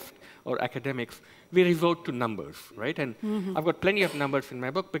 on the left, or academics, we resort to numbers, right? And I've got plenty of numbers in my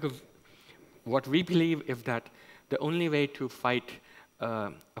book, because what we believe is that the only way to fight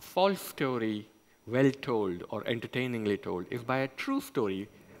a false story well told or entertainingly told is by a true story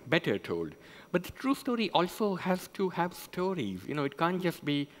better told. But the true story also has to have stories. You know, it can't just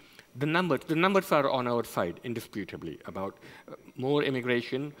be the numbers. The numbers are on our side, indisputably, about more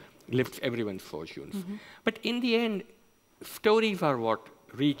immigration lifts everyone's fortunes. But in the end, stories are what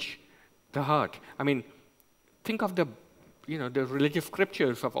reach the heart. I mean, think of the, you know, the religious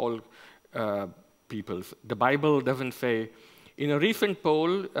scriptures of all peoples. The Bible doesn't say, in a recent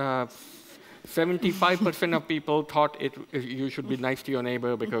poll, 75% of people thought you should be nice to your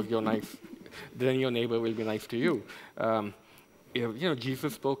neighbor because you're nice, then your neighbor will be nice to you. You know,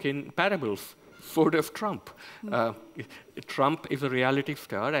 Jesus spoke in parables. So does Trump. Trump is a reality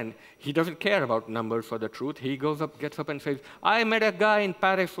star, and he doesn't care about numbers or the truth. He goes up, gets up, and says, I met a guy in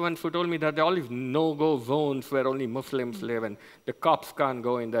Paris once who told me that there are all these no-go zones where only Muslims live, and the cops can't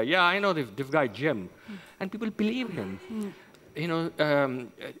go in there. Yeah, I know this guy, Jim. And people believe him. You know,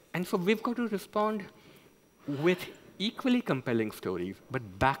 and so we've got to respond with equally compelling stories,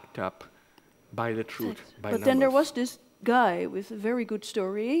 but backed up by the truth, by numbers. But then there was this guy with a very good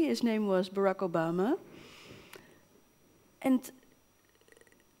story. His name was Barack Obama. And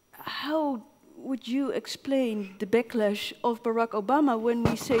how would you explain the backlash of Barack Obama when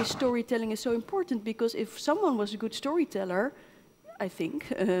we say storytelling is so important? Because if someone was a good storyteller, I think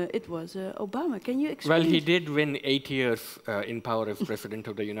it was Obama. Can you explain? Well, he did win 8 years in power as President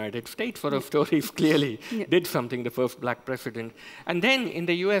of the United States. For our stories clearly did something, the first black president. And then in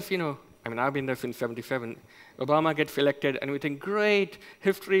the US, you know, I mean, I've been there since '77. Obama gets elected, and we think, great,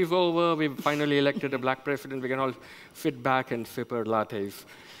 history is over. We've finally elected a black president. We can all sit back and sip our lattes.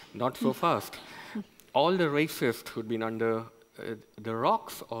 Not so fast. All the racists who'd been under the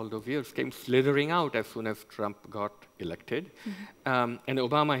rocks all those years came slithering out as soon as Trump got elected. And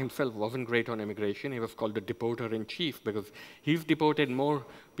Obama himself wasn't great on immigration. He was called the deporter-in-chief because he's deported more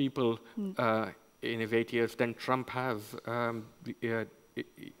people in his 8 years than Trump has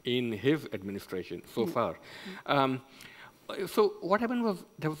in his administration so far. So what happened was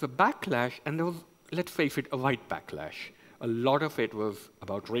there was a backlash, and there was, let's face it, a white backlash. A lot of it was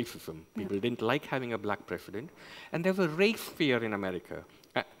about racism. People didn't like having a black president. And there was a race fear in America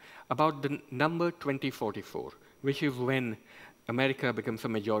about the number 2044, which is when America becomes a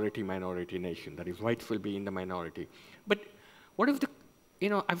majority-minority nation. That is, whites will be in the minority. But what if the, you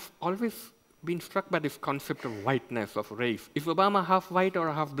know, I've always been struck by this concept of whiteness, of race. Is Obama half white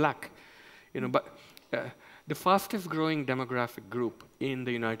or half black? You know, but the fastest growing demographic group in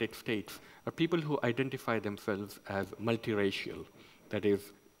the United States are people who identify themselves as multiracial, that is,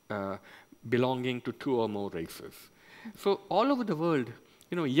 belonging to 2 or more races. So all over the world,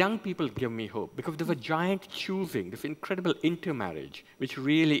 you know, young people give me hope because there's a giant choosing, this incredible intermarriage, which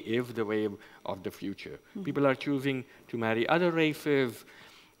really is the wave of the future. People are choosing to marry other races,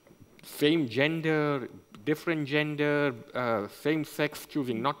 same gender, different gender, same sex,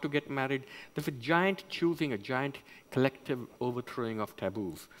 choosing not to get married. There's a giant choosing, a giant collective overthrowing of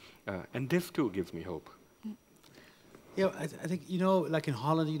taboos. And this too gives me hope. Yeah, I think, you know, like in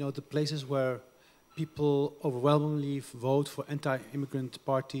Holland, you know, the places where people overwhelmingly vote for anti-immigrant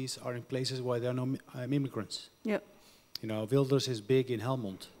parties are in places where there are no immigrants. Yeah. You know, Wilders is big in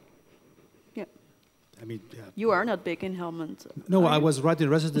Helmond. Yeah. I mean, yeah. You are not big in Helmond. No, I was right in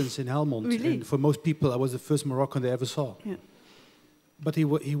residence in Helmond. Really? And for most people, I was the first Moroccan they ever saw. Yeah. But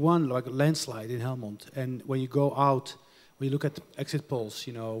he won like a landslide in Helmond. And when you go out, we look at exit polls,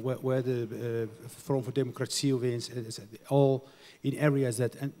 you know, where the Forum for Democracy wins, it's all in areas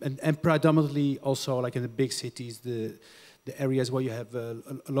that, and predominantly also like in the big cities, the areas where you have a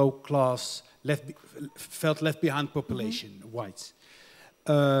low class, felt left behind population, whites.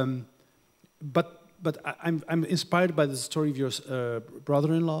 But I'm inspired by the story of your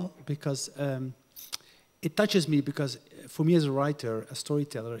brother-in-law because it touches me, because for me as a writer, a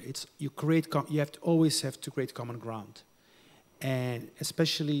storyteller, it's you always have to create common ground, and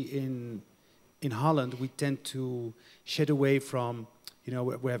especially in Holland, we tend to shed away from, you know,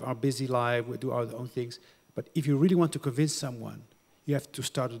 we have our busy life, we do our own things, but if you really want to convince someone, you have to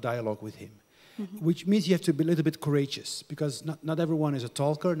start a dialogue with him. Which means you have to be a little bit courageous, because not everyone is a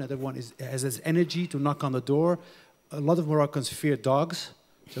talker, not everyone has this energy to knock on the door. A lot of Moroccans fear dogs,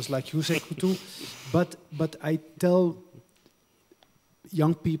 just like you, Suketu. But I tell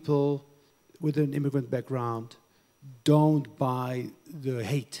young people with an immigrant background, don't buy the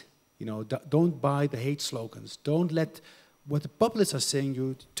hate. You know, don't buy the hate slogans. Don't let what the populists are saying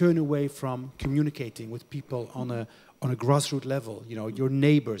you turn away from communicating with people on a grassroots level. You know, your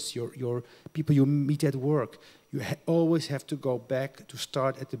neighbors, your people you meet at work. You always have to go back to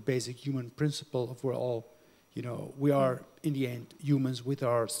start at the basic human principle of we're all, you know, we are in the end humans with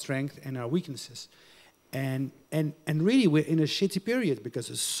our strength and our weaknesses. And really we're in a shitty period because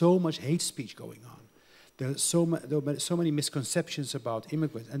there's so much hate speech going on. There are so many misconceptions about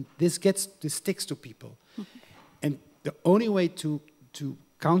immigrants, and this sticks to people. And the only way to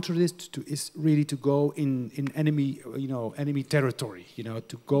counter this is really to go in enemy territory, you know,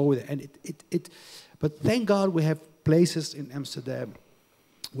 to go with it. And but thank God we have places in Amsterdam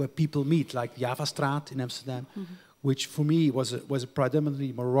where people meet, like Javastraat in Amsterdam, which for me was a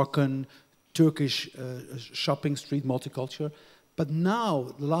predominantly Moroccan, Turkish shopping street, multicultural. But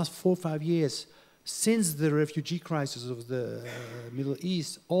now, the last 4 or 5 years, since the refugee crisis of the Middle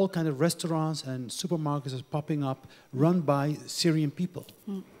East, all kind of restaurants and supermarkets are popping up, run by Syrian people.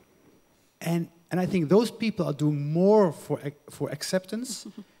 And I think those people are doing more for acceptance,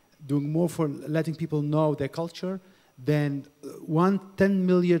 doing more for letting people know their culture, than 10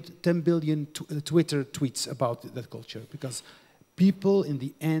 billion Twitter tweets about that culture. Because people in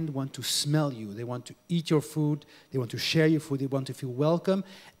the end want to smell you, they want to eat your food, they want to share your food, they want to feel welcome,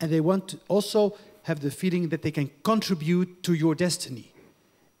 and they want to also have the feeling that they can contribute to your destiny.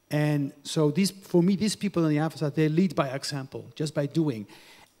 And so for me, these people in the Africa, they lead by example, just by doing.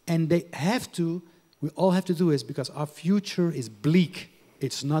 And we all have to do this, because our future is bleak.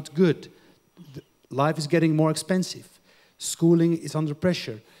 It's not good. Life is getting more expensive. Schooling is under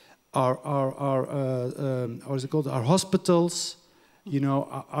pressure. Our hospitals, you know,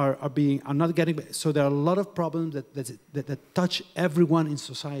 are not getting. So there are a lot of problems that touch everyone in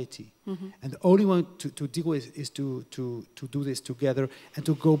society, and the only way to deal with is to do this together and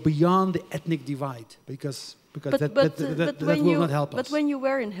to go beyond the ethnic divide, because that will not help us. But when you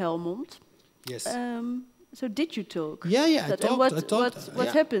were in Helmond, yes. So did you talk? Yeah, I talked.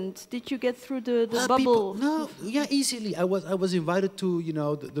 What happened? Did you get through the bubble? Easily. I was invited to, you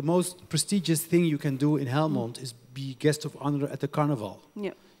know, the most prestigious thing you can do in Helmond is be guest of honor at the carnival.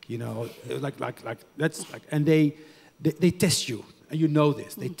 Yeah. You know, and they test you, and you know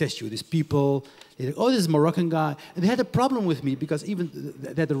this. They test you. These people, they like, oh, this is a Moroccan guy, and they had a problem with me because even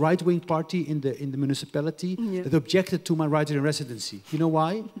they had a right-wing party in the municipality that objected to my writer in residency. You know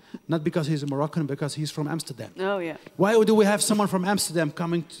why? Not because he's a Moroccan, because he's from Amsterdam. Oh yeah. Why do we have someone from Amsterdam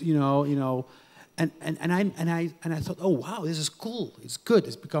coming? And I thought, oh wow, this is cool. It's good.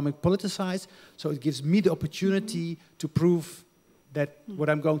 It's becoming politicized, so it gives me the opportunity to prove that what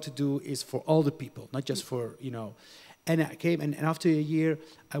I'm going to do is for all the people, not just for, you know. And I came, and after a year,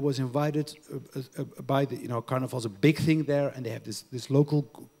 I was invited by the, you know, Carnival's a big thing there, and they have this local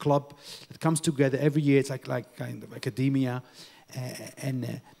club that comes together every year. It's like kind of academia,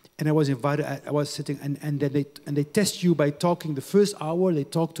 and I was invited. I was sitting, and then they test you by talking. The first hour, they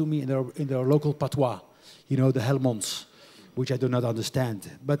talk to me in their local patois, you know, the Helmonds, which I do not understand.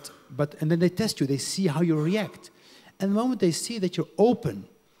 And then they test you. They see how you react, and the moment they see that you're open,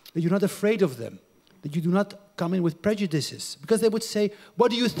 that you're not afraid of them, that you do not come in with prejudices, because they would say,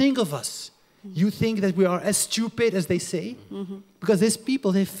 what do you think of us? You think that we are as stupid as they say? Because these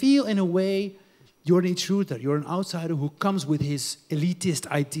people, they feel in a way you're an intruder, you're an outsider who comes with his elitist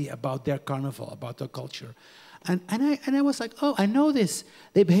idea about their carnival, about their culture. And I was like, oh, I know this.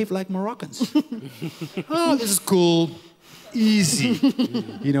 They behave like Moroccans. Oh, this is cool, easy.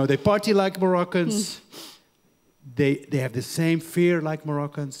 You know, they party like Moroccans. They have the same fear like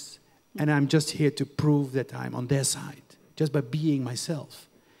Moroccans. And I'm just here to prove that I'm on their side, just by being myself.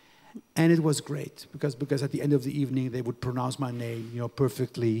 And it was great because at the end of the evening they would pronounce my name,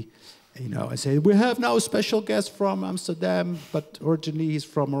 perfectly, and say, we have now a special guest from Amsterdam, but originally he's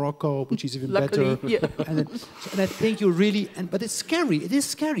from Morocco, which is even Luckily, better. yeah. And I think you really, but it's scary. It is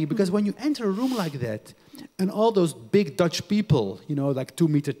scary because when you enter a room like that, and all those big Dutch people, like 2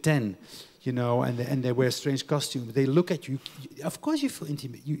 meter 10, and they wear strange costumes, they look at you. Of course, you feel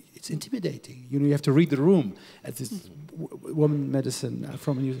intimidated. It's intimidating. You have to read the room as this woman medicine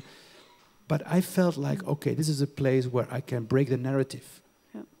from you. But I felt like, okay, this is a place where I can break the narrative.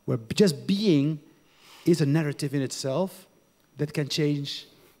 Where just being is a narrative in itself that can change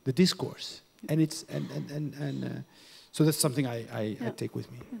the discourse, so that's something I take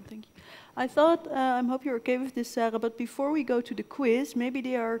with me. Yeah, thank you. I thought I hope you're okay with this, Sarah. But before we go to the quiz, maybe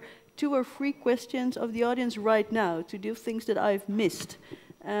there are 2 or 3 questions of the audience right now to do things that I've missed.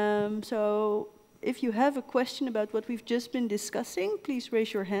 So if you have a question about what we've just been discussing, please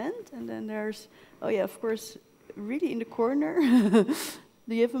raise your hand. And then there's, oh yeah, of course, really in the corner.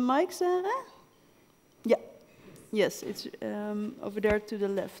 Do you have a mic, Sarah? Yeah. Yes, it's over there to the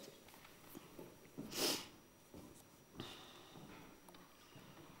left.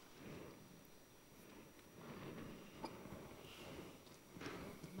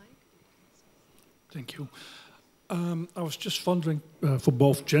 Thank you. I was just wondering, for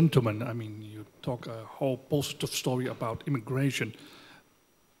both gentlemen, I mean, you talk a whole positive story about immigration.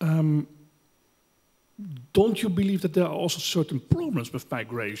 Don't you believe that there are also certain problems with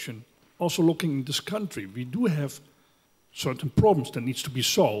migration? Also looking in this country, we do have certain problems that needs to be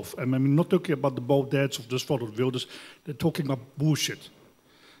solved. And I'm not talking about the Baudets of this World Wilders, they're talking about bullshit.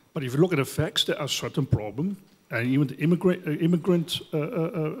 But if you look at the facts, there are certain problems. And even the immigrant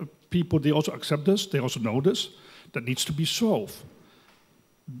people, they also accept this, they also know this, that needs to be solved.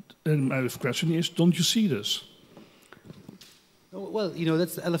 And my question is, don't you see this? Well,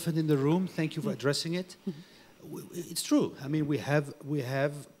 that's the elephant in the room. Thank you for addressing it. It's true. I mean, we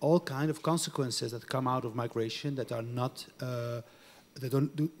have all kind of consequences that come out of migration that are not that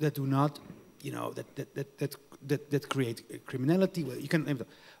create criminality. Well, you can name them,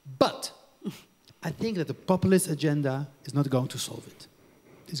 but I think that the populist agenda is not going to solve it.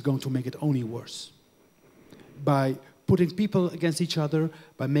 It's going to make it only worse by putting people against each other,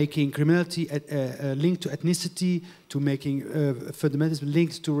 by making criminality linked to ethnicity, to making fundamentalism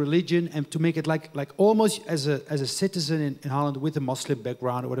linked to religion, and to make it like almost as a citizen in Holland with a Muslim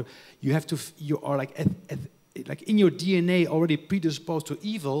background or whatever, you are like in your DNA already predisposed to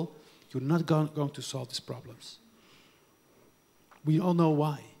evil. You're not going to solve these problems. We all know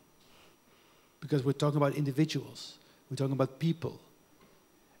why. Because we're talking about individuals, we're talking about people.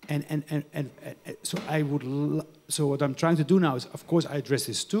 So what I'm trying to do now is, of course, I address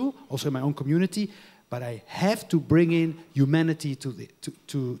this too, also in my own community, but I have to bring in humanity to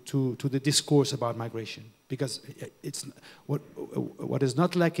the discourse about migration, because it's what is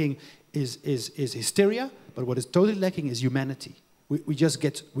not lacking is hysteria, but what is totally lacking is humanity. We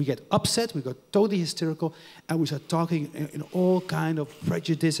get upset, we get totally hysterical, and we start talking in all kind of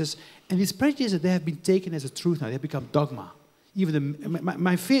prejudices, and these prejudices, they have been taken as a truth now. They have become dogma. Even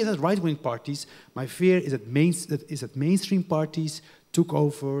my fear is not right-wing parties. My fear is that mainstream parties took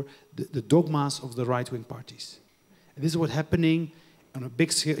over the dogmas of the right-wing parties. And this is what's happening on a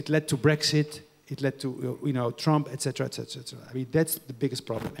big scale. It led to Brexit. It led to Trump, etc., etc., etc. I mean, that's the biggest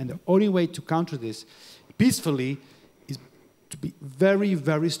problem. And the only way to counter this peacefully is to be very,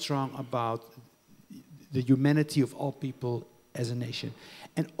 very strong about the humanity of all people as a nation,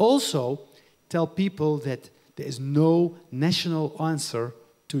 and also tell people that there is no national answer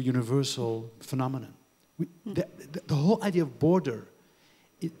to universal phenomenon. The whole idea of border,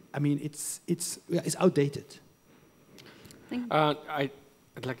 it's outdated.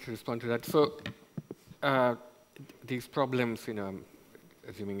 I'd like to respond to that. So these problems,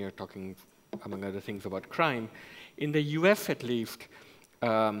 assuming you're talking, among other things, about crime, in the US at least,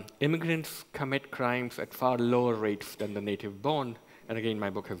 immigrants commit crimes at far lower rates than the native born. And again, my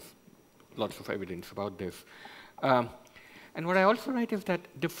book has lots of evidence about this. And what I also write is that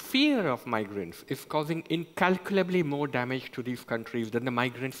the fear of migrants is causing incalculably more damage to these countries than the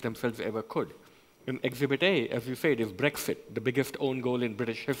migrants themselves ever could. In Exhibit A, as you said, is Brexit, the biggest own goal in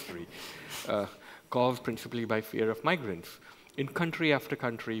British history, caused principally by fear of migrants. In country after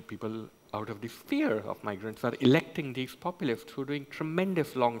country, people out of this fear of migrants are electing these populists who are doing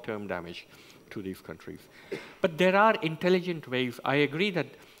tremendous long-term damage to these countries. But there are intelligent ways. I agree that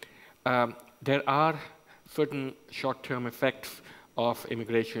there are certain short-term effects of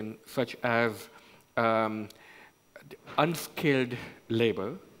immigration, such as unskilled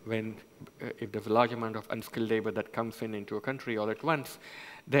labor, when if there's a large amount of unskilled labor that comes into a country all at once,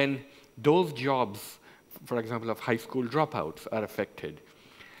 then those jobs, for example, of high school dropouts are affected.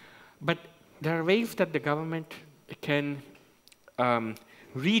 But there are ways that the government can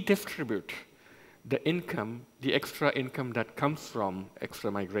redistribute the income, the extra income that comes from extra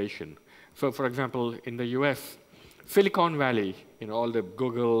migration. So, for example, in the US, Silicon Valley, all the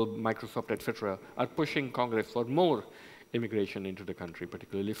Google, Microsoft, etc., are pushing Congress for more immigration into the country,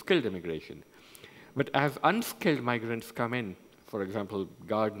 particularly skilled immigration. But as unskilled migrants come in, for example,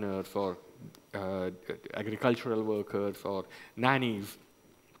 gardeners or agricultural workers or nannies,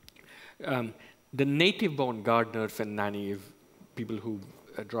 the native-born gardeners and nannies, people who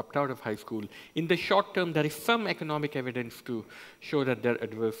dropped out of high school, in the short term, there is some economic evidence to show that they're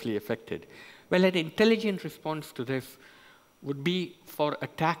adversely affected. Well, an intelligent response to this would be for a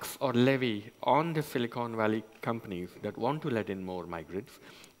tax or levy on the Silicon Valley companies that want to let in more migrants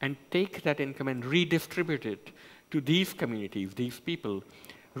and take that income and redistribute it to these communities, these people,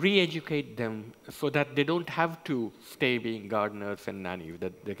 re-educate them so that they don't have to stay being gardeners and nannies,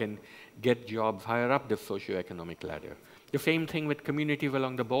 that they can get jobs higher up the socioeconomic ladder. The same thing with communities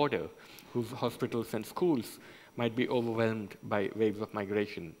along the border, whose hospitals and schools might be overwhelmed by waves of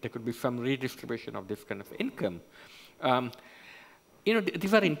migration. There could be some redistribution of this kind of income.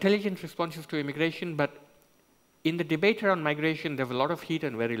 These are intelligent responses to immigration, but in the debate around migration, there's a lot of heat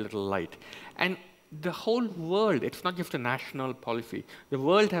and very little light. And the whole world, it's not just a national policy, the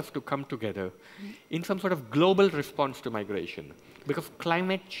world has to come together in some sort of global response to migration, because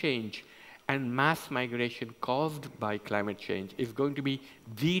climate change and mass migration caused by climate change is going to be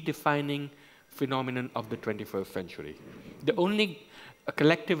the defining phenomenon of the 21st century. The only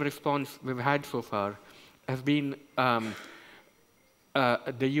collective response we've had so far has been the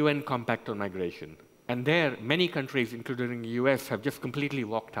UN Compact on Migration. And there, many countries, including the US, have just completely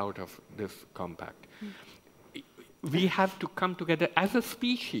walked out of this compact. We have to come together as a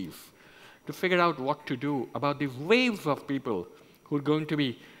species to figure out what to do about these waves of people who are going to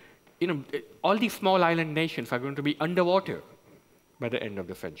be, all these small island nations are going to be underwater by the end of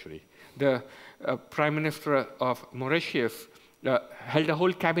the century. The Prime Minister of Mauritius held a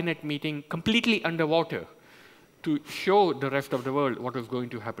whole cabinet meeting completely underwater to show the rest of the world what was going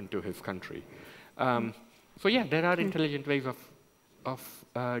to happen to his country. So yeah, there are intelligent ways of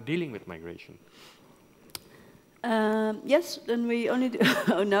dealing with migration. Yes, then we only do.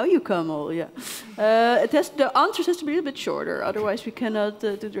 Oh, now you come all, yeah. The answers has to be a bit shorter, otherwise we cannot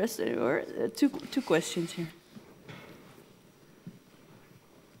address it anymore. Two questions here.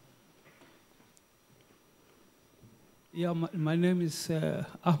 Yeah, my name is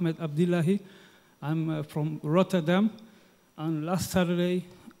Ahmed Abdullahi. I'm from Rotterdam, and last Saturday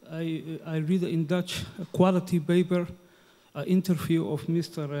I read in Dutch a quality paper, an interview of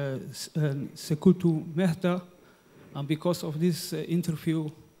Mr. Suketu Mehta, and because of this interview,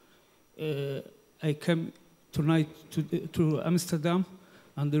 I came tonight to Amsterdam,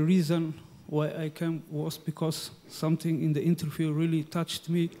 and the reason why I came was because something in the interview really touched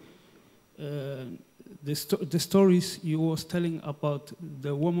me. The stories you was telling about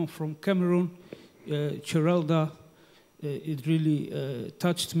the woman from Cameroon, Geralda, it really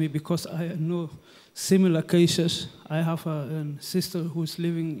touched me because I know similar cases. I have a sister who's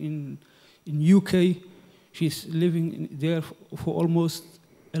living in UK. She's living there for almost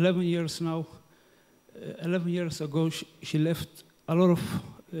 11 years now. 11 years ago, she left a lot of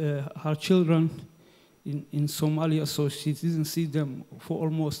her children in Somalia, so she didn't see them for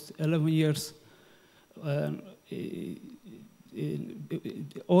almost 11 years.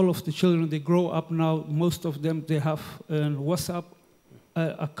 All of the children, they grow up now. Most of them, they have WhatsApp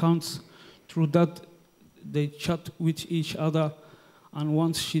accounts. Through that, they chat with each other. And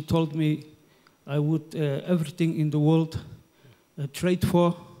once she told me I would everything in the world trade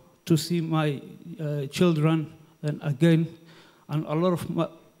for to see my children and again. And a lot of my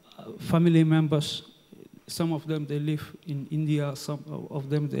family members, some of them, they live in India. Some of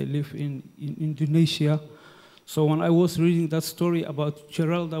them, they live in Indonesia. So when I was reading that story about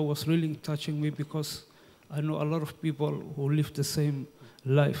Geralda, was really touching me because I know a lot of people who live the same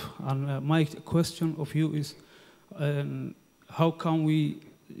life. And my question of you is, how can we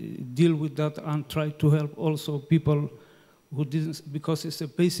deal with that and try to help also people who didn't, because it's a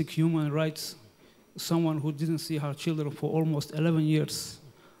basic human rights, someone who didn't see her children for almost 11 years.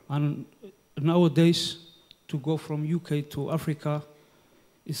 And nowadays, to go from UK to Africa,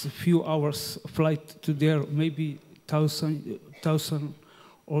 it's a few hours flight to there, maybe $1,000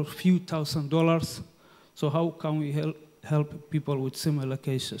 or few $1,000s. So how can we help people with similar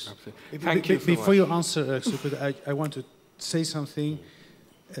cases? Thank you. Before you answer, I want to say something.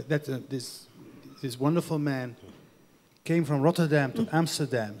 this wonderful man came from Rotterdam to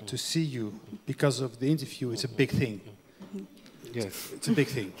Amsterdam to see you because of the interview. It's a big thing. Yes. It's a big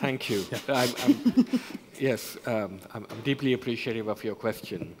thing. Thank you. Yeah. I'm deeply appreciative of your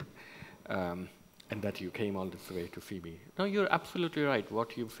question and that you came all this way to see me. No, you're absolutely right.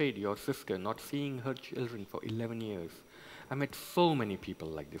 What you said, your sister not seeing her children for 11 years. I met so many people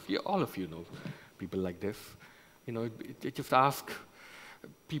like this. All of you know people like this. You know, just ask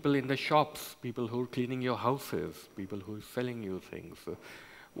people in the shops, people who are cleaning your houses, people who are selling you things,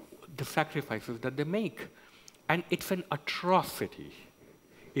 the sacrifices that they make. And it's an atrocity.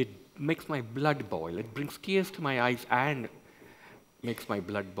 It makes my blood boil. It brings tears to my eyes and makes my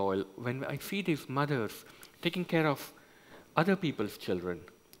blood boil when I see these mothers taking care of other people's children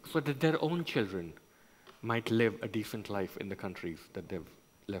so that their own children might live a decent life in the countries that they've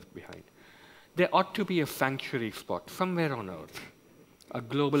left behind. There ought to be a sanctuary spot somewhere on earth, a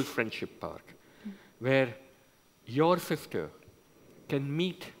global friendship park, where your sister can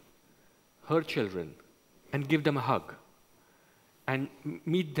meet her children and give them a hug, and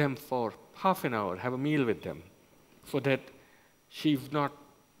meet them for half an hour, have a meal with them, so that she's not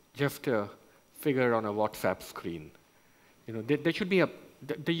just a figure on a WhatsApp screen. You know, there should be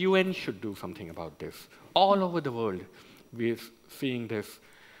the UN should do something about this. All over the world, we're seeing this.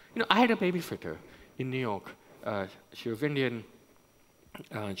 You know, I had a babysitter in New York. She was Indian.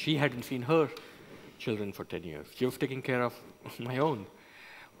 She hadn't seen her children for 10 years. She was taking care of my own.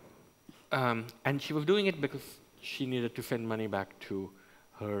 And she was doing it because she needed to send money back to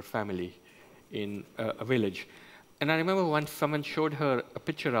her family in a village. And I remember once someone showed her a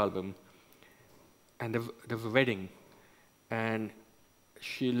picture album, and there was a wedding, and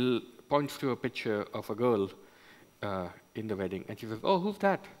she points to a picture of a girl in the wedding, and she says, "Oh, who's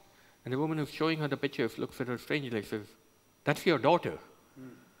that?" And the woman who's showing her the pictures looks at her strangely and says, "That's your daughter."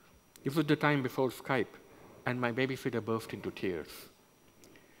 This was the time before Skype, and my babysitter burst into tears.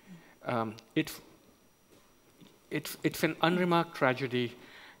 It's an unremarked tragedy.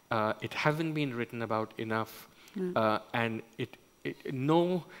 It hasn't been written about enough, and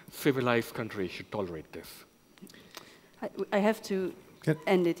no civilized country should tolerate this. I have to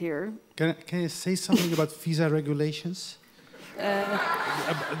end it here. Can you say something about visa regulations?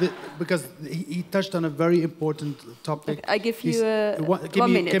 Because he touched on a very important topic. I give you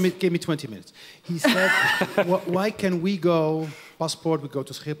 1 minute. Give me 20 minutes. He said, why can we go, passport, we go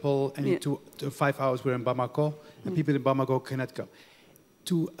to Schiphol, and in 5 hours we're in Bamako, and people in Bamako cannot go.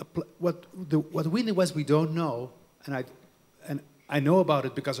 What we in the West we don't know, and I know about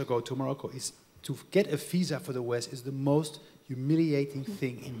it because I go to Morocco, is to get a visa for the West is the most humiliating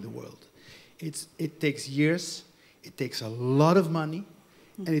thing in the world. It takes years. It takes a lot of money,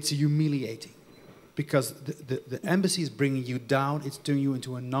 and it's humiliating because the embassy is bringing you down. It's turning you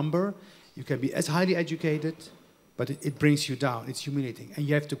into a number. You can be as highly educated, but it brings you down. It's humiliating. And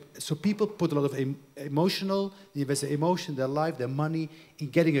you have to, so people put a lot of they invest their emotion, their life, their money in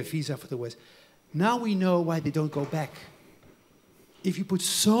getting a visa for the West. Now we know why they don't go back. If you put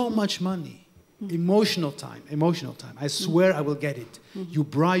so much money, emotional time, I swear I will get it. You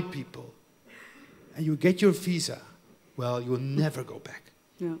bribe people, and you get your visa, well, you will never go back.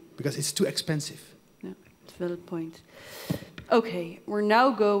 Yeah. Because it's too expensive. Yeah, it's a valid point. Okay, we're now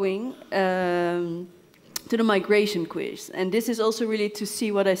going to the migration quiz. And this is also really to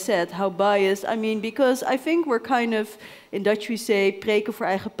see what I said, how biased. I mean, because I think we're kind of, in Dutch we say, preken voor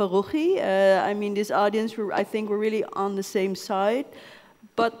eigen parochie. I mean, this audience, I think we're really on the same side.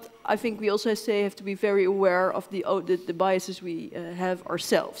 But I think we also have to be very aware of the biases we have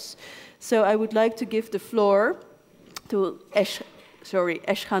ourselves. So I would like to give the floor to Ehsan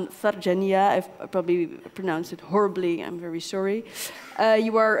Fardjadniya. I've probably pronounced it horribly, I'm very sorry.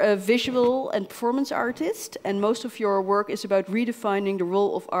 You are a visual and performance artist, and most of your work is about redefining the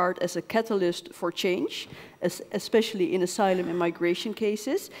role of art as a catalyst for change, especially in asylum and migration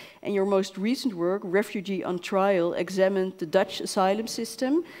cases. And your most recent work, Refugee on Trial, examined the Dutch asylum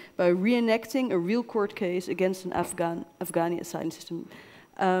system by reenacting a real court case against an Afghani asylum system.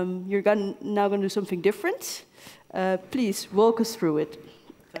 You're now going to do something different. Please walk us through it.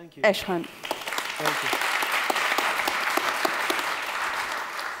 Thank you. Ehsan. Thank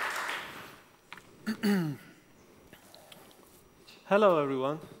you. Hello,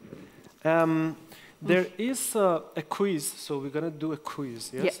 everyone. There is a quiz, so we're going to do a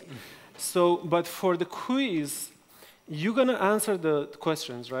quiz, yes? Yeah. So, but for the quiz, you're going to answer the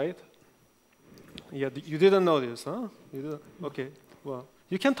questions, right? Yeah, you didn't know this, huh? You didn't? Okay, well.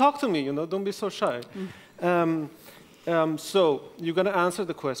 You can talk to me, you know, don't be so shy. So you're going to answer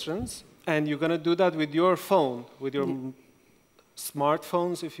the questions, and you're going to do that with your phone, with your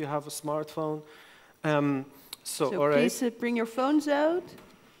smartphones, if you have a smartphone. So all right. Please bring your phones out.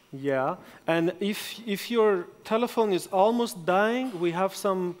 Yeah, and if your telephone is almost dying, we have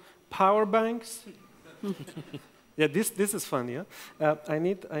some power banks. Yeah, this is fun. Yeah, I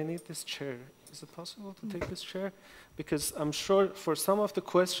need this chair. Is it possible to take this chair? Because I'm sure for some of the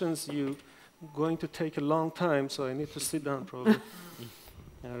questions you going to take a long time, so I need to sit down probably.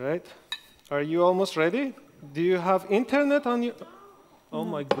 All right. Are you almost ready? Do you have internet on your? Oh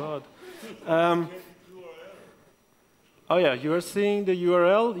my God. Oh yeah, you are seeing the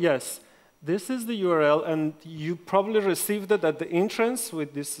URL? Yes. This is the URL, and you probably received it at the entrance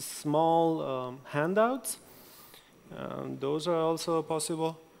with these small handouts. Those are also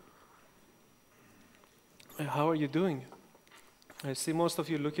possible. How are you doing? I see most of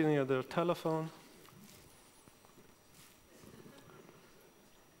you looking at their telephone.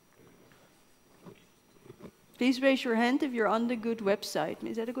 Please raise your hand if you're on the good website.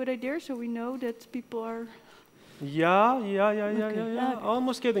 Is that a good idea, so we know that people are... Yeah.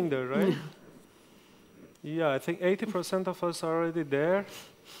 Almost getting there, right? Yeah, I think 80% of us are already there.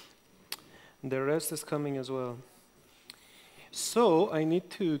 The rest is coming as well. So I need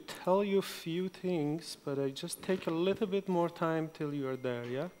to tell you a few things, but I just take a little bit more time till you are there,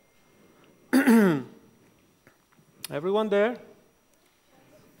 yeah? Everyone there?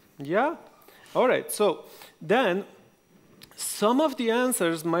 Yeah? All right, so then some of the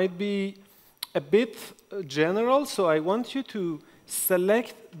answers might be a bit general, so I want you to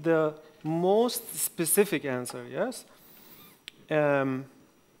select the most specific answer, yes?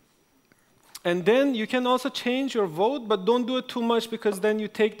 And then you can also change your vote, but don't do it too much because then you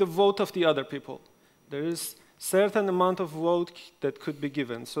take the vote of the other people. There is certain amount of vote that could be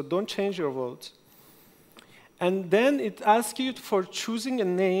given, so don't change your votes. And then it asks you for choosing a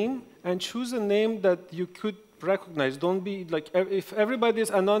name, and choose a name that you could recognize. Don't be like, if everybody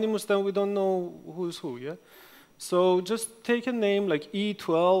is anonymous, then we don't know who's who, yeah? So just take a name like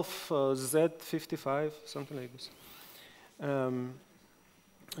E12, Z55, something like this.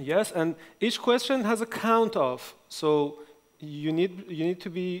 Yes, and each question has a count of, so you need to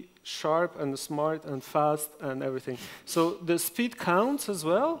be sharp and smart and fast and everything. So the speed counts as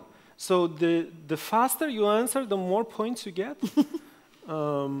well. So the faster you answer, the more points you get.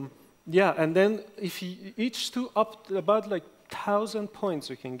 Yeah, and then if you each two up to about like 1,000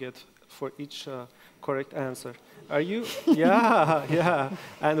 points you can get for each correct answer. Are you? Yeah, yeah.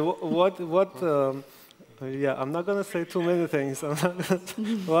 And yeah, I'm not gonna say too many things. I'm not gonna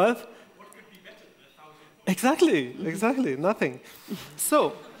what? What could be better than 1,000? Exactly, nothing.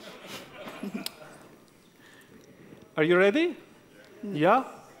 So, are you ready? Yeah?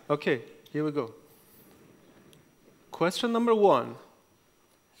 Okay, here we go. Question number 1.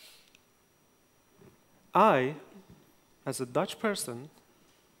 I, as a Dutch person,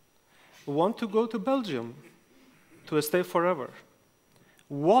 want to go to Belgium to stay forever.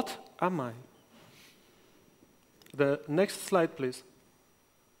 What am I? The next slide, please.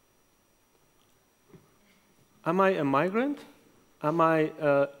 Am I a migrant? Am I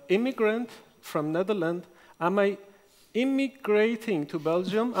an immigrant from Netherlands? Am I immigrating to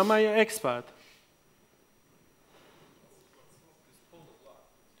Belgium? Am I an expat?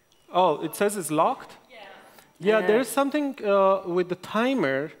 Oh, it says it's locked? Yeah, there is something with the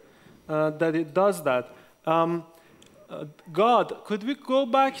timer that it does that. God, could we go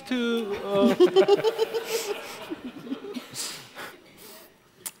back to...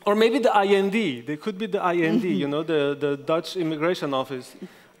 or maybe the IND. They could be the IND, you know, the Dutch immigration office.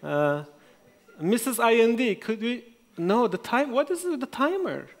 Mrs. IND, could we... No, the time... What is the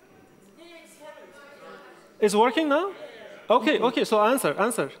timer? It's working now? Okay, okay, so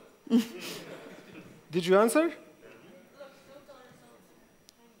answer. Did you answer?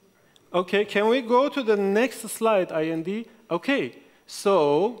 Okay, can we go to the next slide, IND? Okay,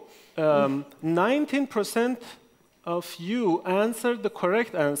 so 19% of you answered the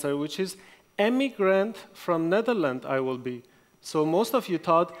correct answer, which is immigrant from Netherlands I will be. So most of you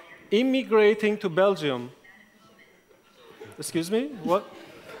thought immigrating to Belgium. Excuse me? What?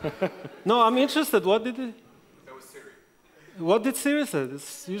 No, I'm interested. What did it? That was Siri. What did Siri say?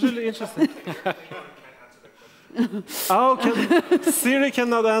 It's usually interesting. Oh, Siri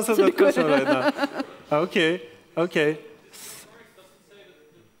cannot answer that question right now. Okay, okay.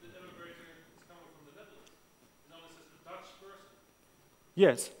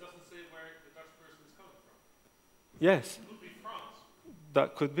 Yes. It doesn't say where the Dutch person is coming from. Yes. It could be France.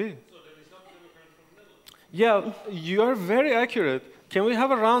 That could be. So then he's not an immigrant from the Netherlands. Yeah, you are very accurate. Can we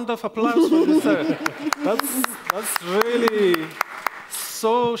have a round of applause for this? That's really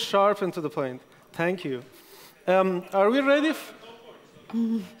so sharp and to the point. Thank you. Are we ready?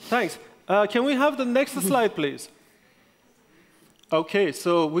 Thanks. Can we have the next slide, please? Okay,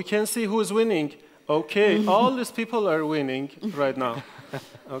 so we can see who is winning. Okay, all these people are winning right now.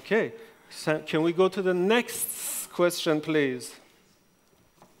 Okay, so can we go to the next question, please?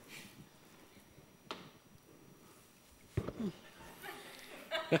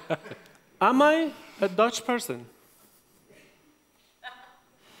 Am I a Dutch person?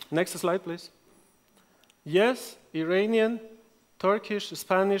 Next slide, please. Yes, Iranian, Turkish,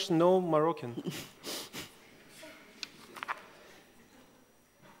 Spanish, no, Moroccan.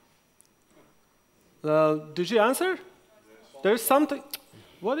 Did you answer? There's something.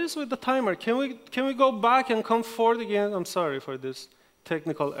 What is with the timer? Can we go back and come forward again? I'm sorry for this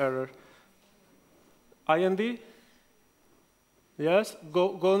technical error. IND? Yes,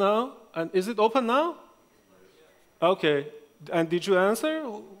 go now. And is it open now? Okay. And did you answer?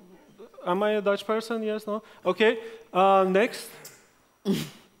 Am I a Dutch person? Yes, no? Okay. Next.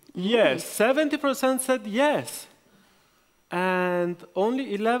 Yes, 70% said yes. And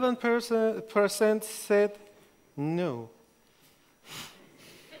only 11% said no.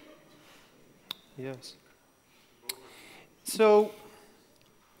 Yes. So,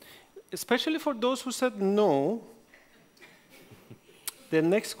 especially for those who said no, the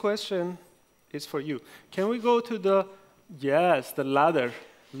next question is for you. Can we go to the, yes, the ladder.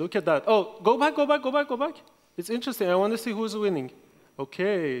 Look at that. Oh, go back. It's interesting. I want to see who's winning.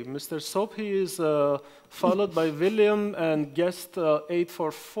 Okay, Mr. Sobhi is followed by William and guest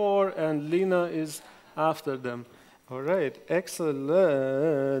 844, and Lina is after them. All right,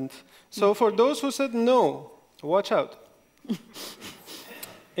 excellent. So for those who said no, watch out.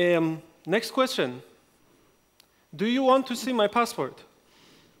 Next question. Do you want to see my passport?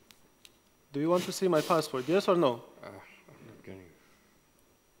 Do you want to see my passport? Yes or no? I'm not getting it.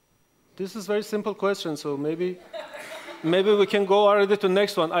 This is a very simple question, so maybe we can go already to the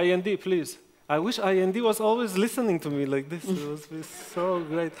next one. IND, please. I wish IND was always listening to me like this. It would be so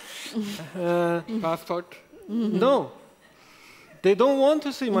great. Passport? No. They don't want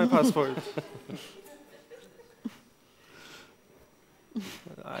to see my passport.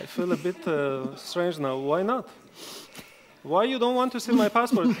 I feel a bit strange now. Why not? Why you don't want to see my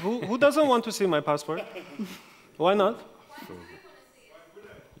passport? Who doesn't want to see my passport? Why not?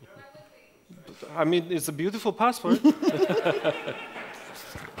 I mean, it's a beautiful passport.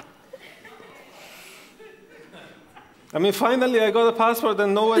 I mean, finally I got a passport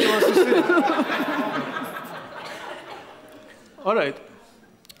and nobody wants to see it. All right.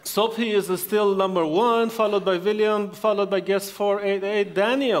 Sobhi is still number 1, followed by William, followed by guest 488.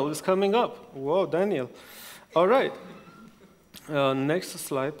 Daniel is coming up. Whoa, Daniel. All right. Next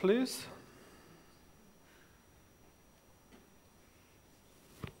slide, please.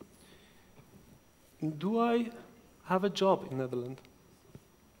 Do I have a job in Netherlands?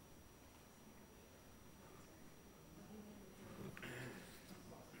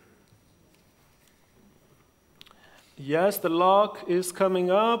 Yes, the lock is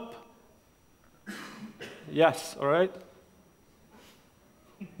coming up. Yes, all right.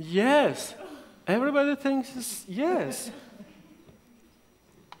 Yes. Everybody thinks it's yes.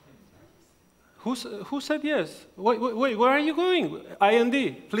 Who said yes? Wait, where are you going?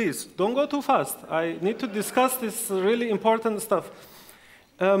 IND, please, don't go too fast. I need to discuss this really important stuff.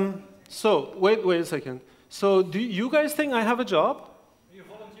 So, wait a second. So, do you guys think I have a job? Are you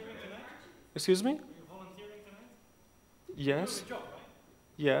volunteering tonight? Excuse me? Are you volunteering tonight? Yes. You have a job,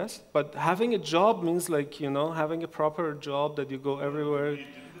 right? Yes, but having a job means like, you know, having a proper job that you go everywhere. We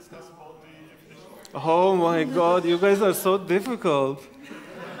didn't discuss about the definition. Oh my God, you guys are so difficult.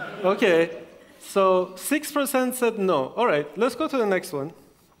 Okay. So 6% said no. All right, let's go to the next one. Why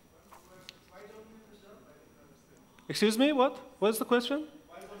don't you have a job? I didn't understand. Excuse me, what? What's the question?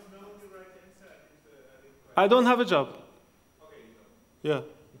 Why was no the right answer? I don't have a job. Okay, you don't. Yeah,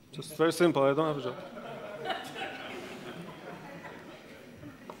 just very simple, I don't have a job.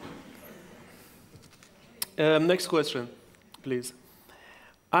 Next question, please.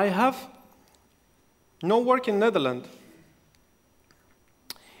 I have no work in Netherlands.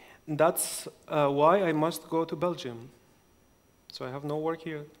 That's why I must go to Belgium. So I have no work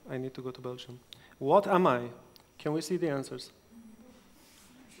here. I need to go to Belgium. What am I? Can we see the answers?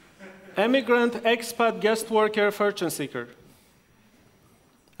 Immigrant, expat, guest worker, fortune seeker.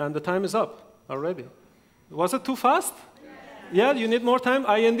 And the time is up already. Was it too fast? Yeah, you need more time?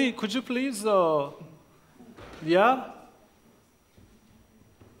 IND, could you please? Yeah?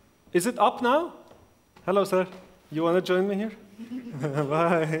 Is it up now? Hello, sir. You want to join me here?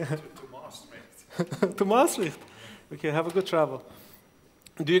 Bye. To Maastricht. To Maastricht. Okay, have a good travel.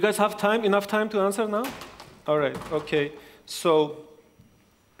 Do you guys have time, enough time to answer now? All right, okay. So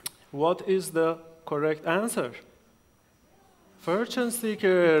What is the correct answer? Fortune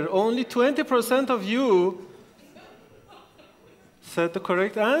seeker. Only 20% of you said the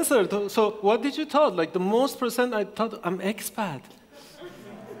correct answer. So what did you thought? Like the most percent, I thought I'm expat.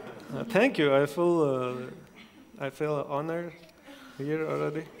 Thank you. I feel honored here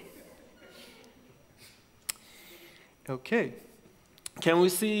already. Okay. Can we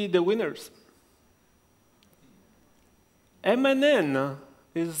see the winners? MNN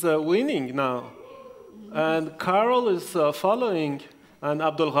is winning now. And Carol is following. And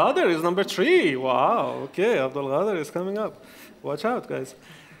Abdelkader is number 3. Wow. Okay, Abdelkader is coming up. Watch out, guys.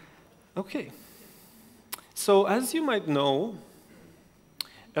 Okay. So as you might know,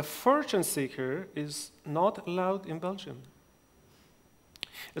 a fortune seeker is not allowed in Belgium,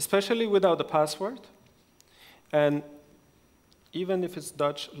 especially without a password, and even if it's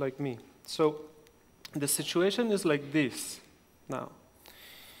Dutch like me. So the situation is like this now.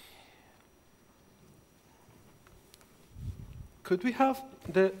 Could we have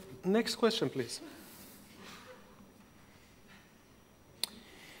the next question, please?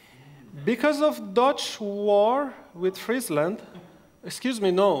 Because of Dutch war with Friesland, excuse me,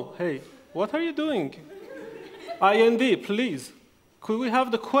 no, hey, what are you doing? IND, please. Could we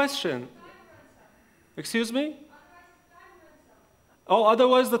have the question? Excuse me? Oh,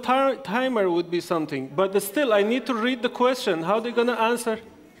 otherwise the timer would be something. But still, I need to read the question. How are they going to answer?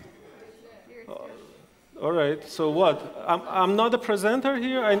 All right, so what? I'm not a presenter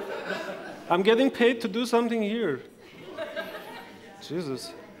here? I'm getting paid to do something here.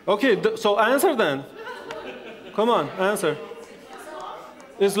 Jesus. Okay, so answer then. Come on, answer.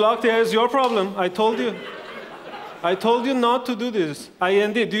 It's locked. Yeah, it's your problem. I told you. I told you not to do this.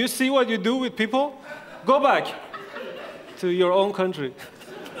 IND. Do you see what you do with people? Go back to your own country.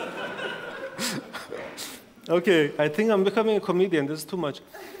 Okay, I think I'm becoming a comedian. This is too much.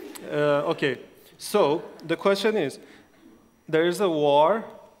 Okay, so the question is, there is a war,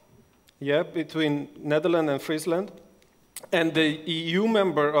 yeah, between Netherlands and Friesland, and the EU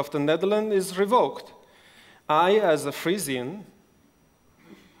member of the Netherlands is revoked. I, as a Frisian,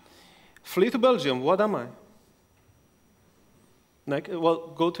 flee to Belgium. What am I?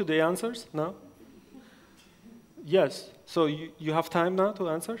 Well, go to the answers now. Yes. So you have time now to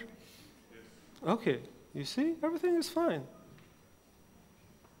answer? Yes. Okay. You see, everything is fine.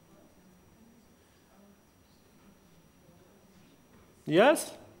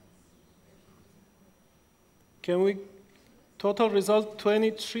 Yes? Can we? Total result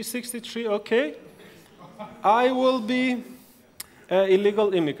 2363. Okay. I will be an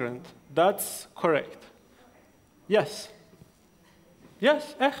illegal immigrant. That's correct. Yes.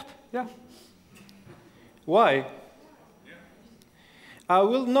 Yes, echt, yeah. Why? I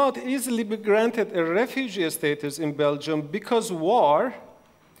will not easily be granted a refugee status in Belgium because war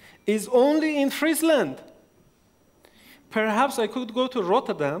is only in Friesland. Perhaps I could go to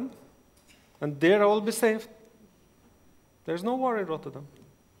Rotterdam, and there I will be safe. There's no war in Rotterdam.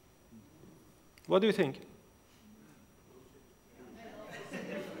 What do you think?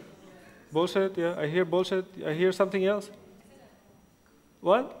 Bullshit, yeah, I hear bullshit. I hear something else.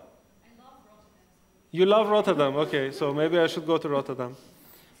 What? I love Rotterdam. You love Rotterdam, okay, so maybe I should go to Rotterdam.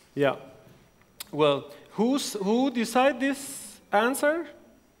 Yeah. Well, who decide this answer?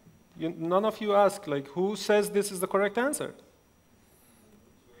 None of you ask, like, who says this is the correct answer?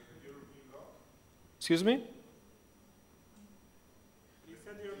 Excuse me? You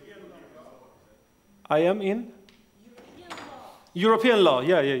said European law. I am in? European law,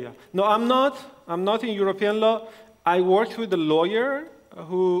 yeah. No, I'm not in European law. I worked with a lawyer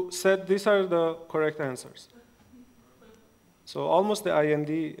who said these are the correct answers. So almost the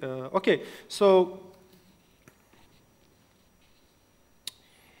IND. Okay, so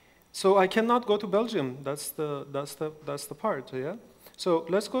I cannot go to Belgium. That's the part, yeah. So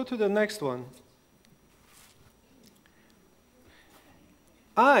let's go to the next one.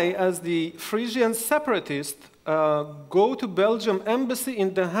 I, as the Frisian separatist, go to Belgium embassy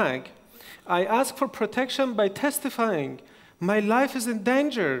in The Hague. I ask for protection by testifying. My life is in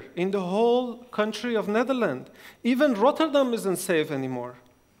danger in the whole country of Netherlands. Even Rotterdam isn't safe anymore.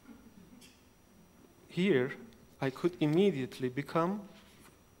 Here, I could immediately become.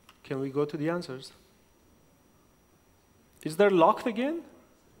 Can we go to the answers? Is there locked again?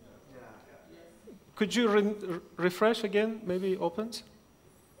 Could you refresh again? Maybe it opens?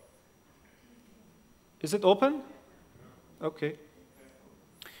 Is it open? Okay.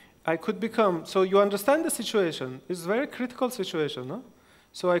 I could become, so you understand the situation. It's a very critical situation, no?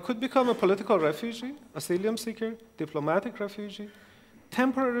 So I could become a political refugee, asylum seeker, diplomatic refugee,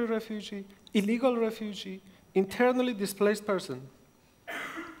 temporary refugee, illegal refugee, internally displaced person.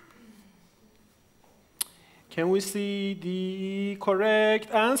 Can we see the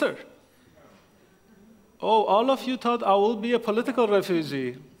correct answer? Oh, all of you thought I will be a political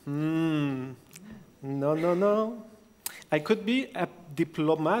refugee. No, no, no. I could be a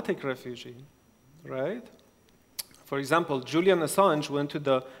diplomatic refugee, right? For example, Julian Assange went to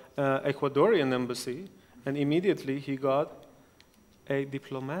the Ecuadorian embassy, and immediately he got a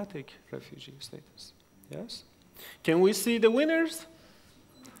diplomatic refugee status. Yes? Can we see the winners?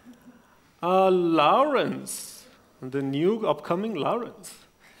 Lawrence, the new upcoming Lawrence,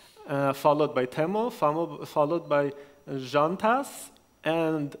 followed by Temo, followed by Jantas,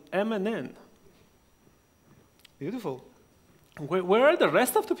 and MNN. Beautiful. Where are the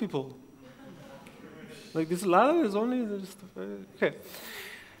rest of the people? Like this ladder is only just, okay.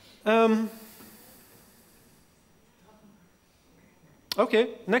 Okay,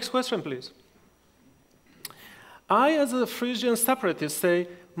 next question, please. I, as a Frisian separatist, say,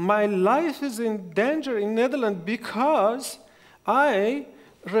 my life is in danger in Netherlands because I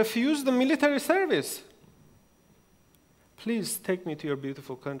refused the military service. Please take me to your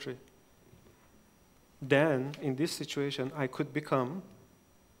beautiful country. Then, in this situation, I could become.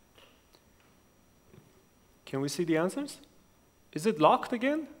 Can we see the answers? Is it locked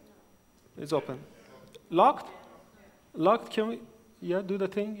again? It's open. Locked? Locked, can we? Yeah, do the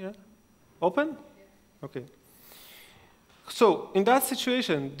thing, yeah. Open? Okay. So, in that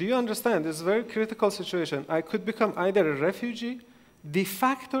situation, do you understand? It's a very critical situation. I could become either a refugee, de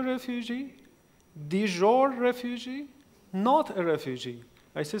facto refugee, de jure refugee, not a refugee.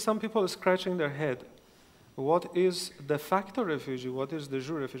 I see some people scratching their head. What is de facto refugee? What is de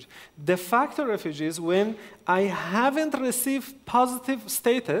jure refugee? De facto refugee is when I haven't received positive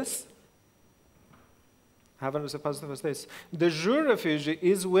status. De jure refugee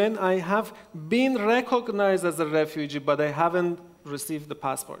is when I have been recognized as a refugee, but I haven't received the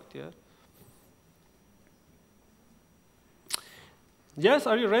passport. Yeah. Yes,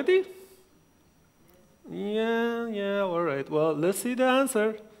 are you ready? Yeah, all right. Well, let's see the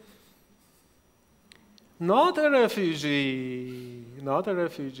answer. Not a refugee, not a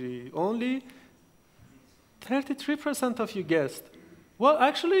refugee. Only 33% of you guessed. Well,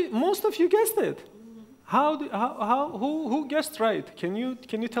 actually, most of you guessed it. Who guessed right? Can you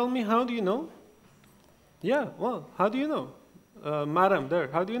tell me how do you know? Yeah, well, how do you know? Madam there,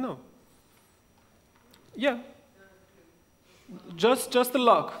 how do you know? Yeah. Just the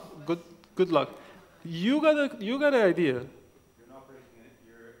luck. Good luck. You got an idea. You're not breaking it.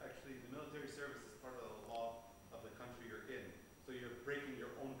 You're actually, the military service is part of the law of the country you're in. So you're breaking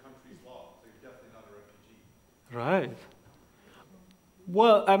your own country's law. So you're definitely not a refugee. Right.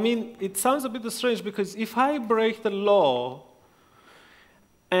 Well, I mean, it sounds a bit strange because if I break the law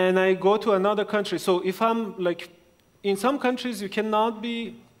and I go to another country, so if I'm like, in some countries you cannot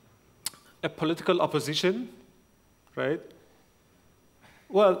be a political opposition, right?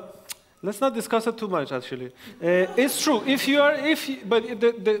 Well, let's not discuss it too much, actually. It's true. But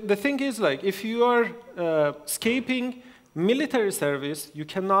the thing is, like, if you are escaping military service, you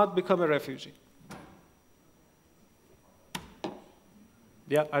cannot become a refugee.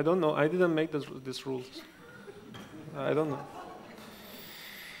 Yeah, I don't know. I didn't make these rules. I don't know.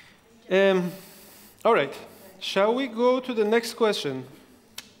 All right. Shall we go to the next question?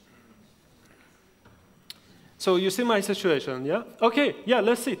 So you see my situation, yeah? Okay, yeah,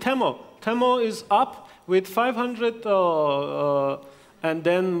 let's see. Temo. Temo is up with 500, and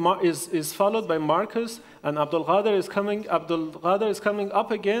then is followed by Marcus, and Abdelkader is coming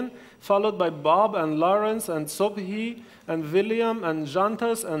up again, followed by Bob and Lawrence and Sobhi and William and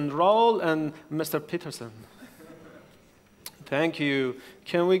Jantas and Raul and Mr. Peterson. Thank you.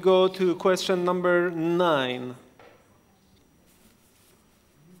 Can we go to question number 9?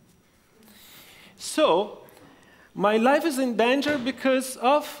 So, my life is in danger because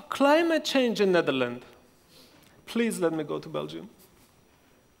of climate change in Netherlands. Please let me go to Belgium.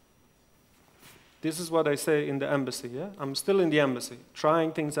 This is what I say in the embassy, yeah? I'm still in the embassy,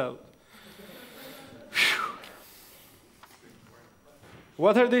 trying things out.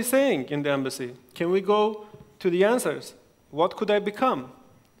 What are they saying in the embassy? Can we go to the answers? What could I become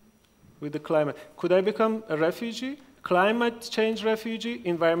with the climate? Could I become a refugee? Climate change refugee,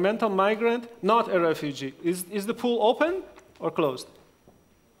 environmental migrant, not a refugee. Is the pool open or closed?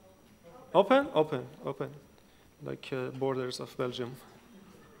 Open? Open, open. Like borders of Belgium.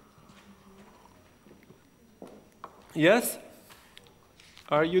 Yes?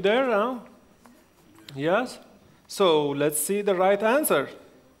 Are you there now? Yes? So let's see the right answer.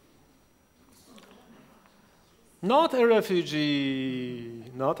 Not a refugee.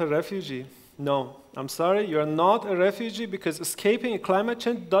 Not a refugee. No, I'm sorry, you're not a refugee because escaping climate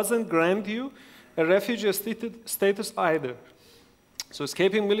change doesn't grant you a refugee status either. So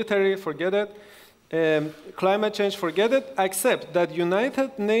escaping military, forget it. Climate change, forget it, except that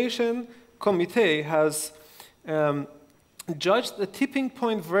United Nations Committee has judged a tipping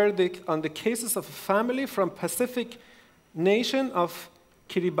point verdict on the cases of a family from Pacific nation of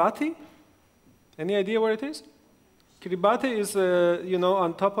Kiribati. Any idea where it is? Kiribati is,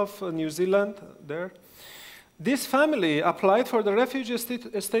 on top of New Zealand there. This family applied for the refugee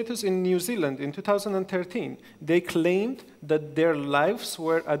status in New Zealand in 2013. They claimed that their lives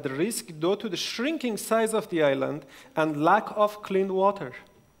were at risk due to the shrinking size of the island and lack of clean water.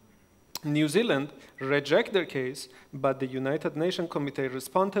 New Zealand rejected their case, but the United Nations Committee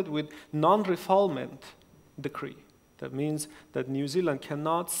responded with non-refoulement decree. That means that New Zealand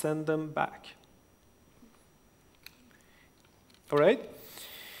cannot send them back. All right?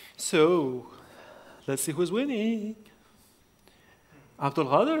 So, let's see who's winning.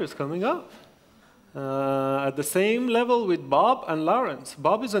 Abdelkader is coming up. At the same level with Bob and Lawrence.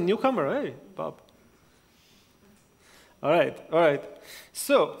 Bob is a newcomer, hey, Bob. All right, all right.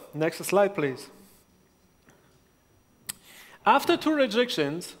 So, next slide, please. After 2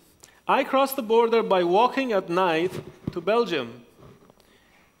 rejections, I crossed the border by walking at night to Belgium.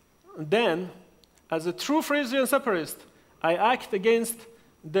 Then, as a true Frisian separatist, I act against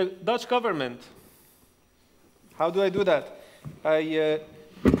the Dutch government. How do I do that? Oh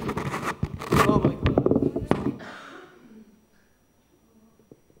my God.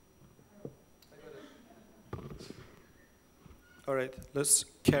 All right, let's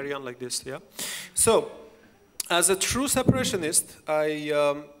carry on like this, yeah? So, as a true separationist, I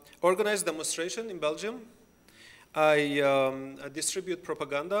organize demonstration in Belgium. I distribute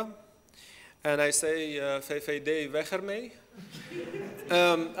propaganda. And I say, VVD, weg ermee.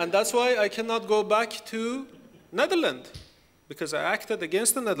 And that's why I cannot go back to Netherlands, because I acted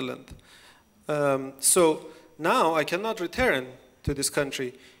against the Netherlands. So now I cannot return to this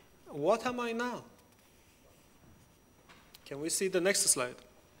country. What am I now? Can we see the next slide?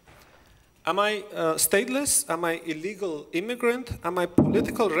 Am I stateless? Am I illegal immigrant? Am I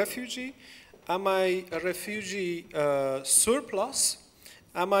political refugee? Am I a refugee surplus?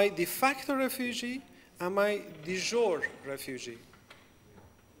 Am I de facto refugee? Am I de jure refugee?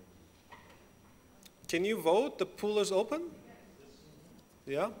 Can you vote? The pool is open?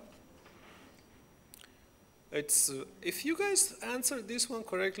 Yeah? It's, if you guys answer this one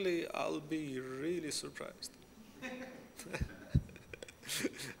correctly, I'll be really surprised.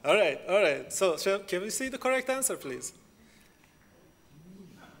 All right, all right. So can we see the correct answer, please?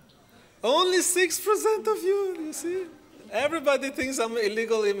 Only 6% of you see? Everybody thinks I'm an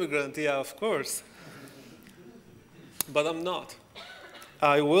illegal immigrant. Yeah, of course. But I'm not.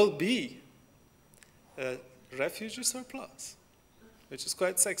 I will be a refugee surplus, which is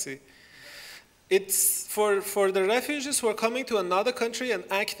quite sexy. It's for the refugees who are coming to another country and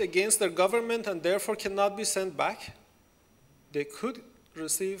act against their government and therefore cannot be sent back, they could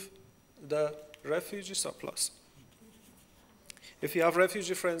receive the refugee surplus. If you have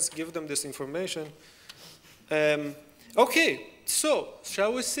refugee friends, give them this information. Okay, so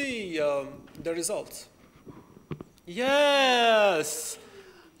shall we see the results? Yes,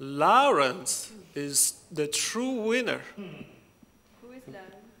 Lawrence is the true winner. Who is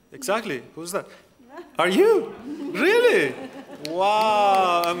that? Exactly, who's that? Are you? Really?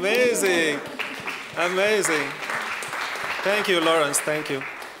 Wow, amazing, amazing. Thank you, Lawrence, thank you.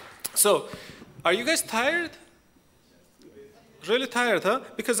 So, are you guys tired? Really tired, huh?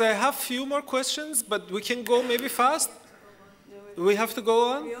 Because I have few more questions, but we can go maybe fast. We have to go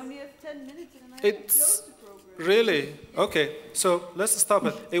on? We only have 10 minutes and I have to close the program. Really? Okay, so let's stop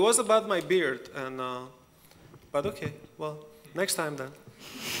it. It was about my beard, and but okay, well, next time then.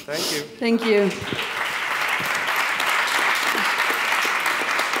 Thank you. Thank you.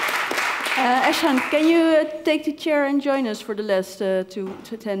 Ehsan, can you take the chair and join us for the last 2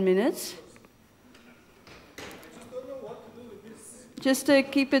 to 10 minutes? Just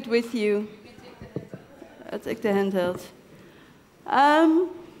keep it with you. I'll take the handheld.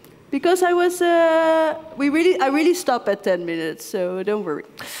 Because I was, I really stop at 10 minutes, so don't worry.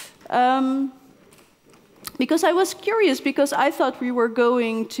 Because I was curious, because I thought we were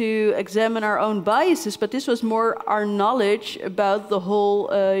going to examine our own biases, but this was more our knowledge about the whole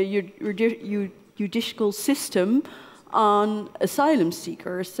judicial system on asylum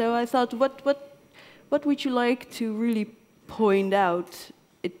seekers. So I thought, what would you like to really point out?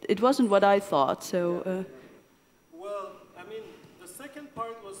 It wasn't what I thought, so... Well, I mean, the second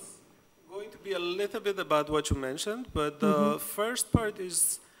part was going to be a little bit about what you mentioned, but the first part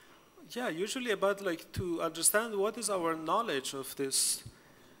is, yeah, usually about like to understand what is our knowledge of this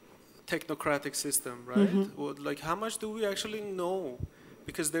technocratic system, right? Well, like, how much do we actually know?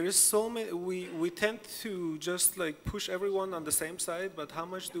 Because there is so many, we tend to just like push everyone on the same side, but how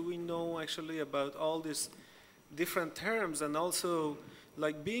much do we know actually about all these different terms? And also,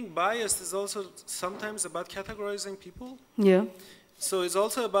 like, being biased is also sometimes about categorizing people. Yeah. So it's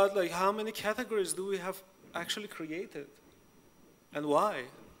also about like how many categories do we have actually created, and why?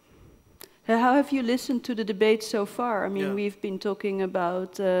 How have you listened to the debate so far? I mean, Yeah. we've been talking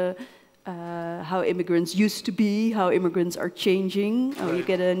about how immigrants used to be, how immigrants are changing. Oh, you Right.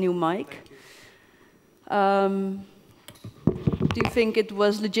 get a new mic. Do you think it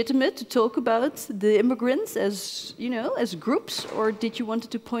was legitimate to talk about the immigrants as, you know, as groups, or did you want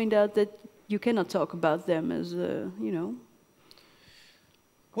to point out that you cannot talk about them as, you know?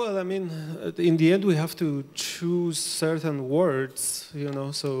 Well, I mean, in the end, we have to choose certain words, you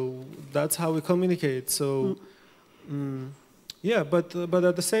know, so that's how we communicate. So, yeah, but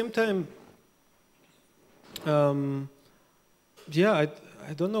at the same time, yeah,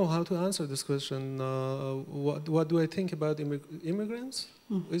 I don't know how to answer this question. What do I think about immigrants?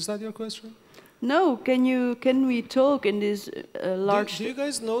 Is that your question? No, can we talk in this large... Do you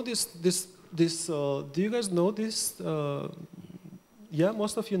guys know this? Do you guys know this? Yeah,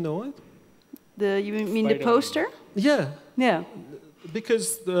 most of you know it. You mean the poster? Yeah. Yeah.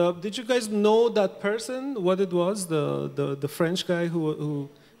 Because did you guys know that person? What it was? The French guy who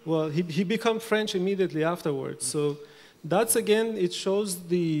well, he became French immediately afterwards. So that's again, it shows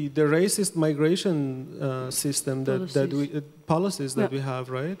the racist migration system policies that we have,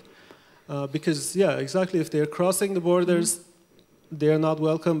 right? Because yeah, exactly. If they're crossing the borders, they're not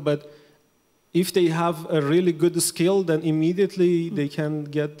welcome. But if they have a really good skill, then immediately they can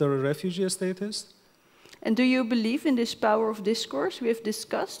get the refugee status. And do you believe in this power of discourse we have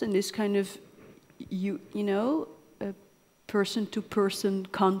discussed, and this kind of, you know, person-to-person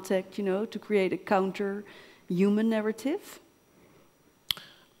contact, you know, to create a counter-human narrative?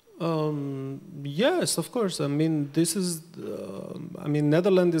 Yes, of course. I mean, this is. I mean,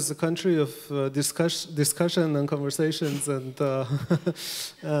 Netherlands is a country of discussion and conversations, and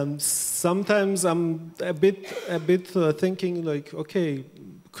sometimes I'm a bit thinking like, okay,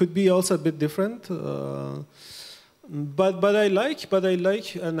 could be also a bit different. But I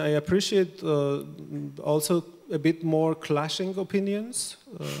like, and I appreciate also a bit more clashing opinions.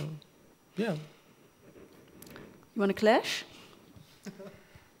 Yeah. You want to clash?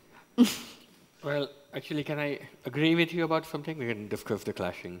 Well, actually, can I agree with you about something? We can discuss the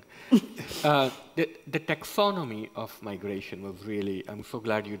clashing. The taxonomy of migration was really, I'm so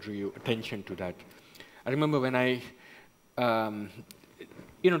glad you drew attention to that. I remember when I,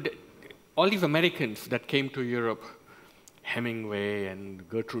 you know, all these Americans that came to Europe, Hemingway and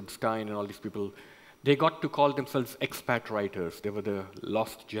Gertrude Stein and all these people, they got to call themselves expat writers. They were the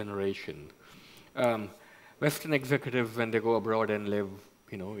lost generation. Western executives, when they go abroad and live,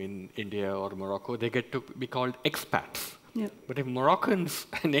 you know, in India or Morocco, they get to be called expats. Yeah. But if Moroccans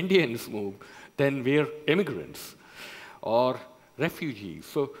and Indians move, then we're immigrants or refugees.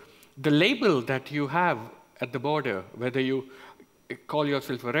 So the label that you have at the border, whether you call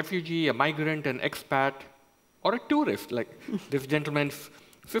yourself a refugee, a migrant, an expat, or a tourist, like this gentleman's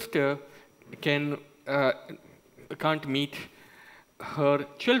sister can't meet her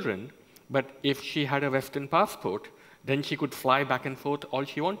children, but if she had a Western passport, then she could fly back and forth all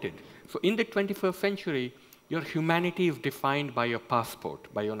she wanted. So in the 21st century, your humanity is defined by your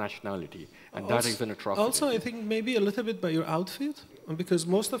passport, by your nationality, and that is an atrocity. Also, I think maybe a little bit by your outfit, because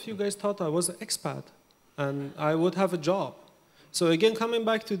most of you guys thought I was an expat, and I would have a job. So again, coming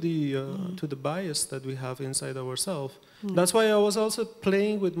back to the bias that we have inside ourselves, that's why I was also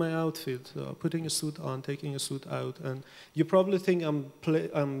playing with my outfit, putting a suit on, taking a suit out, and you probably think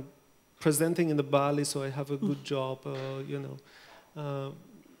I'm presenting in the Balie, so I have a good job, you know.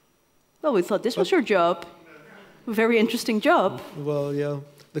 Well, we thought this was your job. A very interesting job. Well, yeah.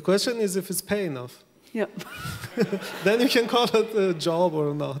 The question is if it's pay enough. Yeah. Then you can call it a job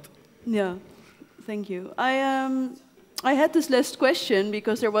or not. Yeah. Thank you. I had this last question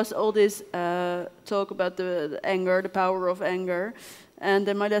because there was all this talk about the anger, the power of anger, and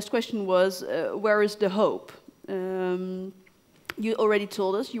then my last question was, where is the hope? You already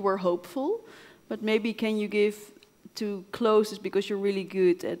told us you were hopeful, but maybe can you give, to close this, because you're really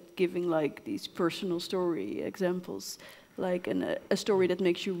good at giving like these personal story examples, like a story that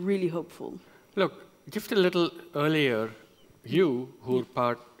makes you really hopeful. Look, just a little earlier, you, who are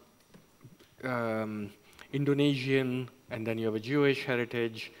part Indonesian, and then you have a Jewish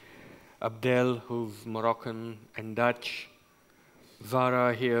heritage, Abdel, who's Moroccan and Dutch,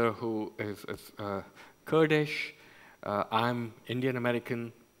 Zara here, who is Kurdish, I'm Indian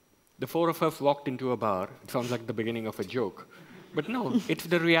American. the four of us walked into a bar. It sounds like the beginning of a joke. But no, it's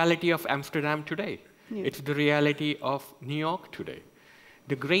the reality of Amsterdam today. Yeah. It's the reality of New York today.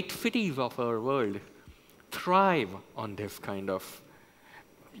 The great cities of our world thrive on this kind of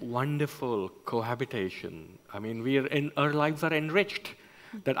wonderful cohabitation. I mean, our lives are enriched.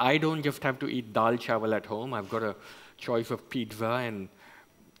 That I don't just have to eat dal chawal at home. I've got a choice of pizza and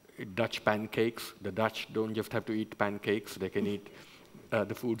Dutch pancakes. The Dutch don't just have to eat pancakes. They can eat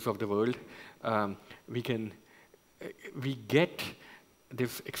the foods of the world. We get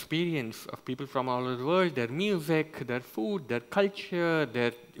this experience of people from all over the world, their music, their food, their culture,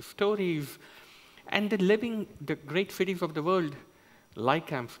 their stories, and the great cities of the world,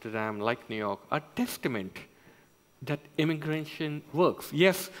 like Amsterdam, like New York, are testament that immigration works.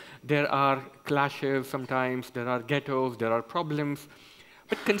 Yes, there are clashes sometimes, there are ghettos, there are problems,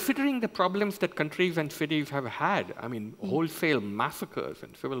 but considering the problems that countries and cities have had, I mean, wholesale massacres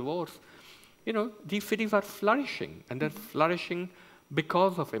and civil wars, you know, these cities are flourishing, and they're flourishing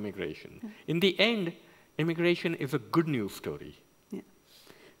because of immigration. In the end, immigration is a good news story. Yeah.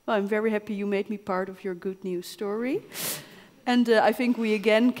 Well, I'm very happy you made me part of your good news story. And I think we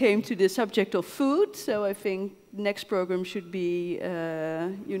again came to the subject of food, so I think next program should be, a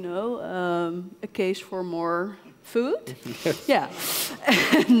case for more food. Yes. Yeah.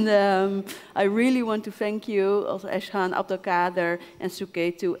 And I really want to thank you, also Ehsan, Abdelkader, and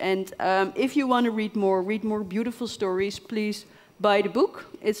Suketu. And if you want to read more beautiful stories, please buy the book.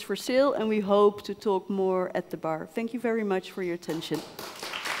 It's for sale, and we hope to talk more at the bar. Thank you very much for your attention.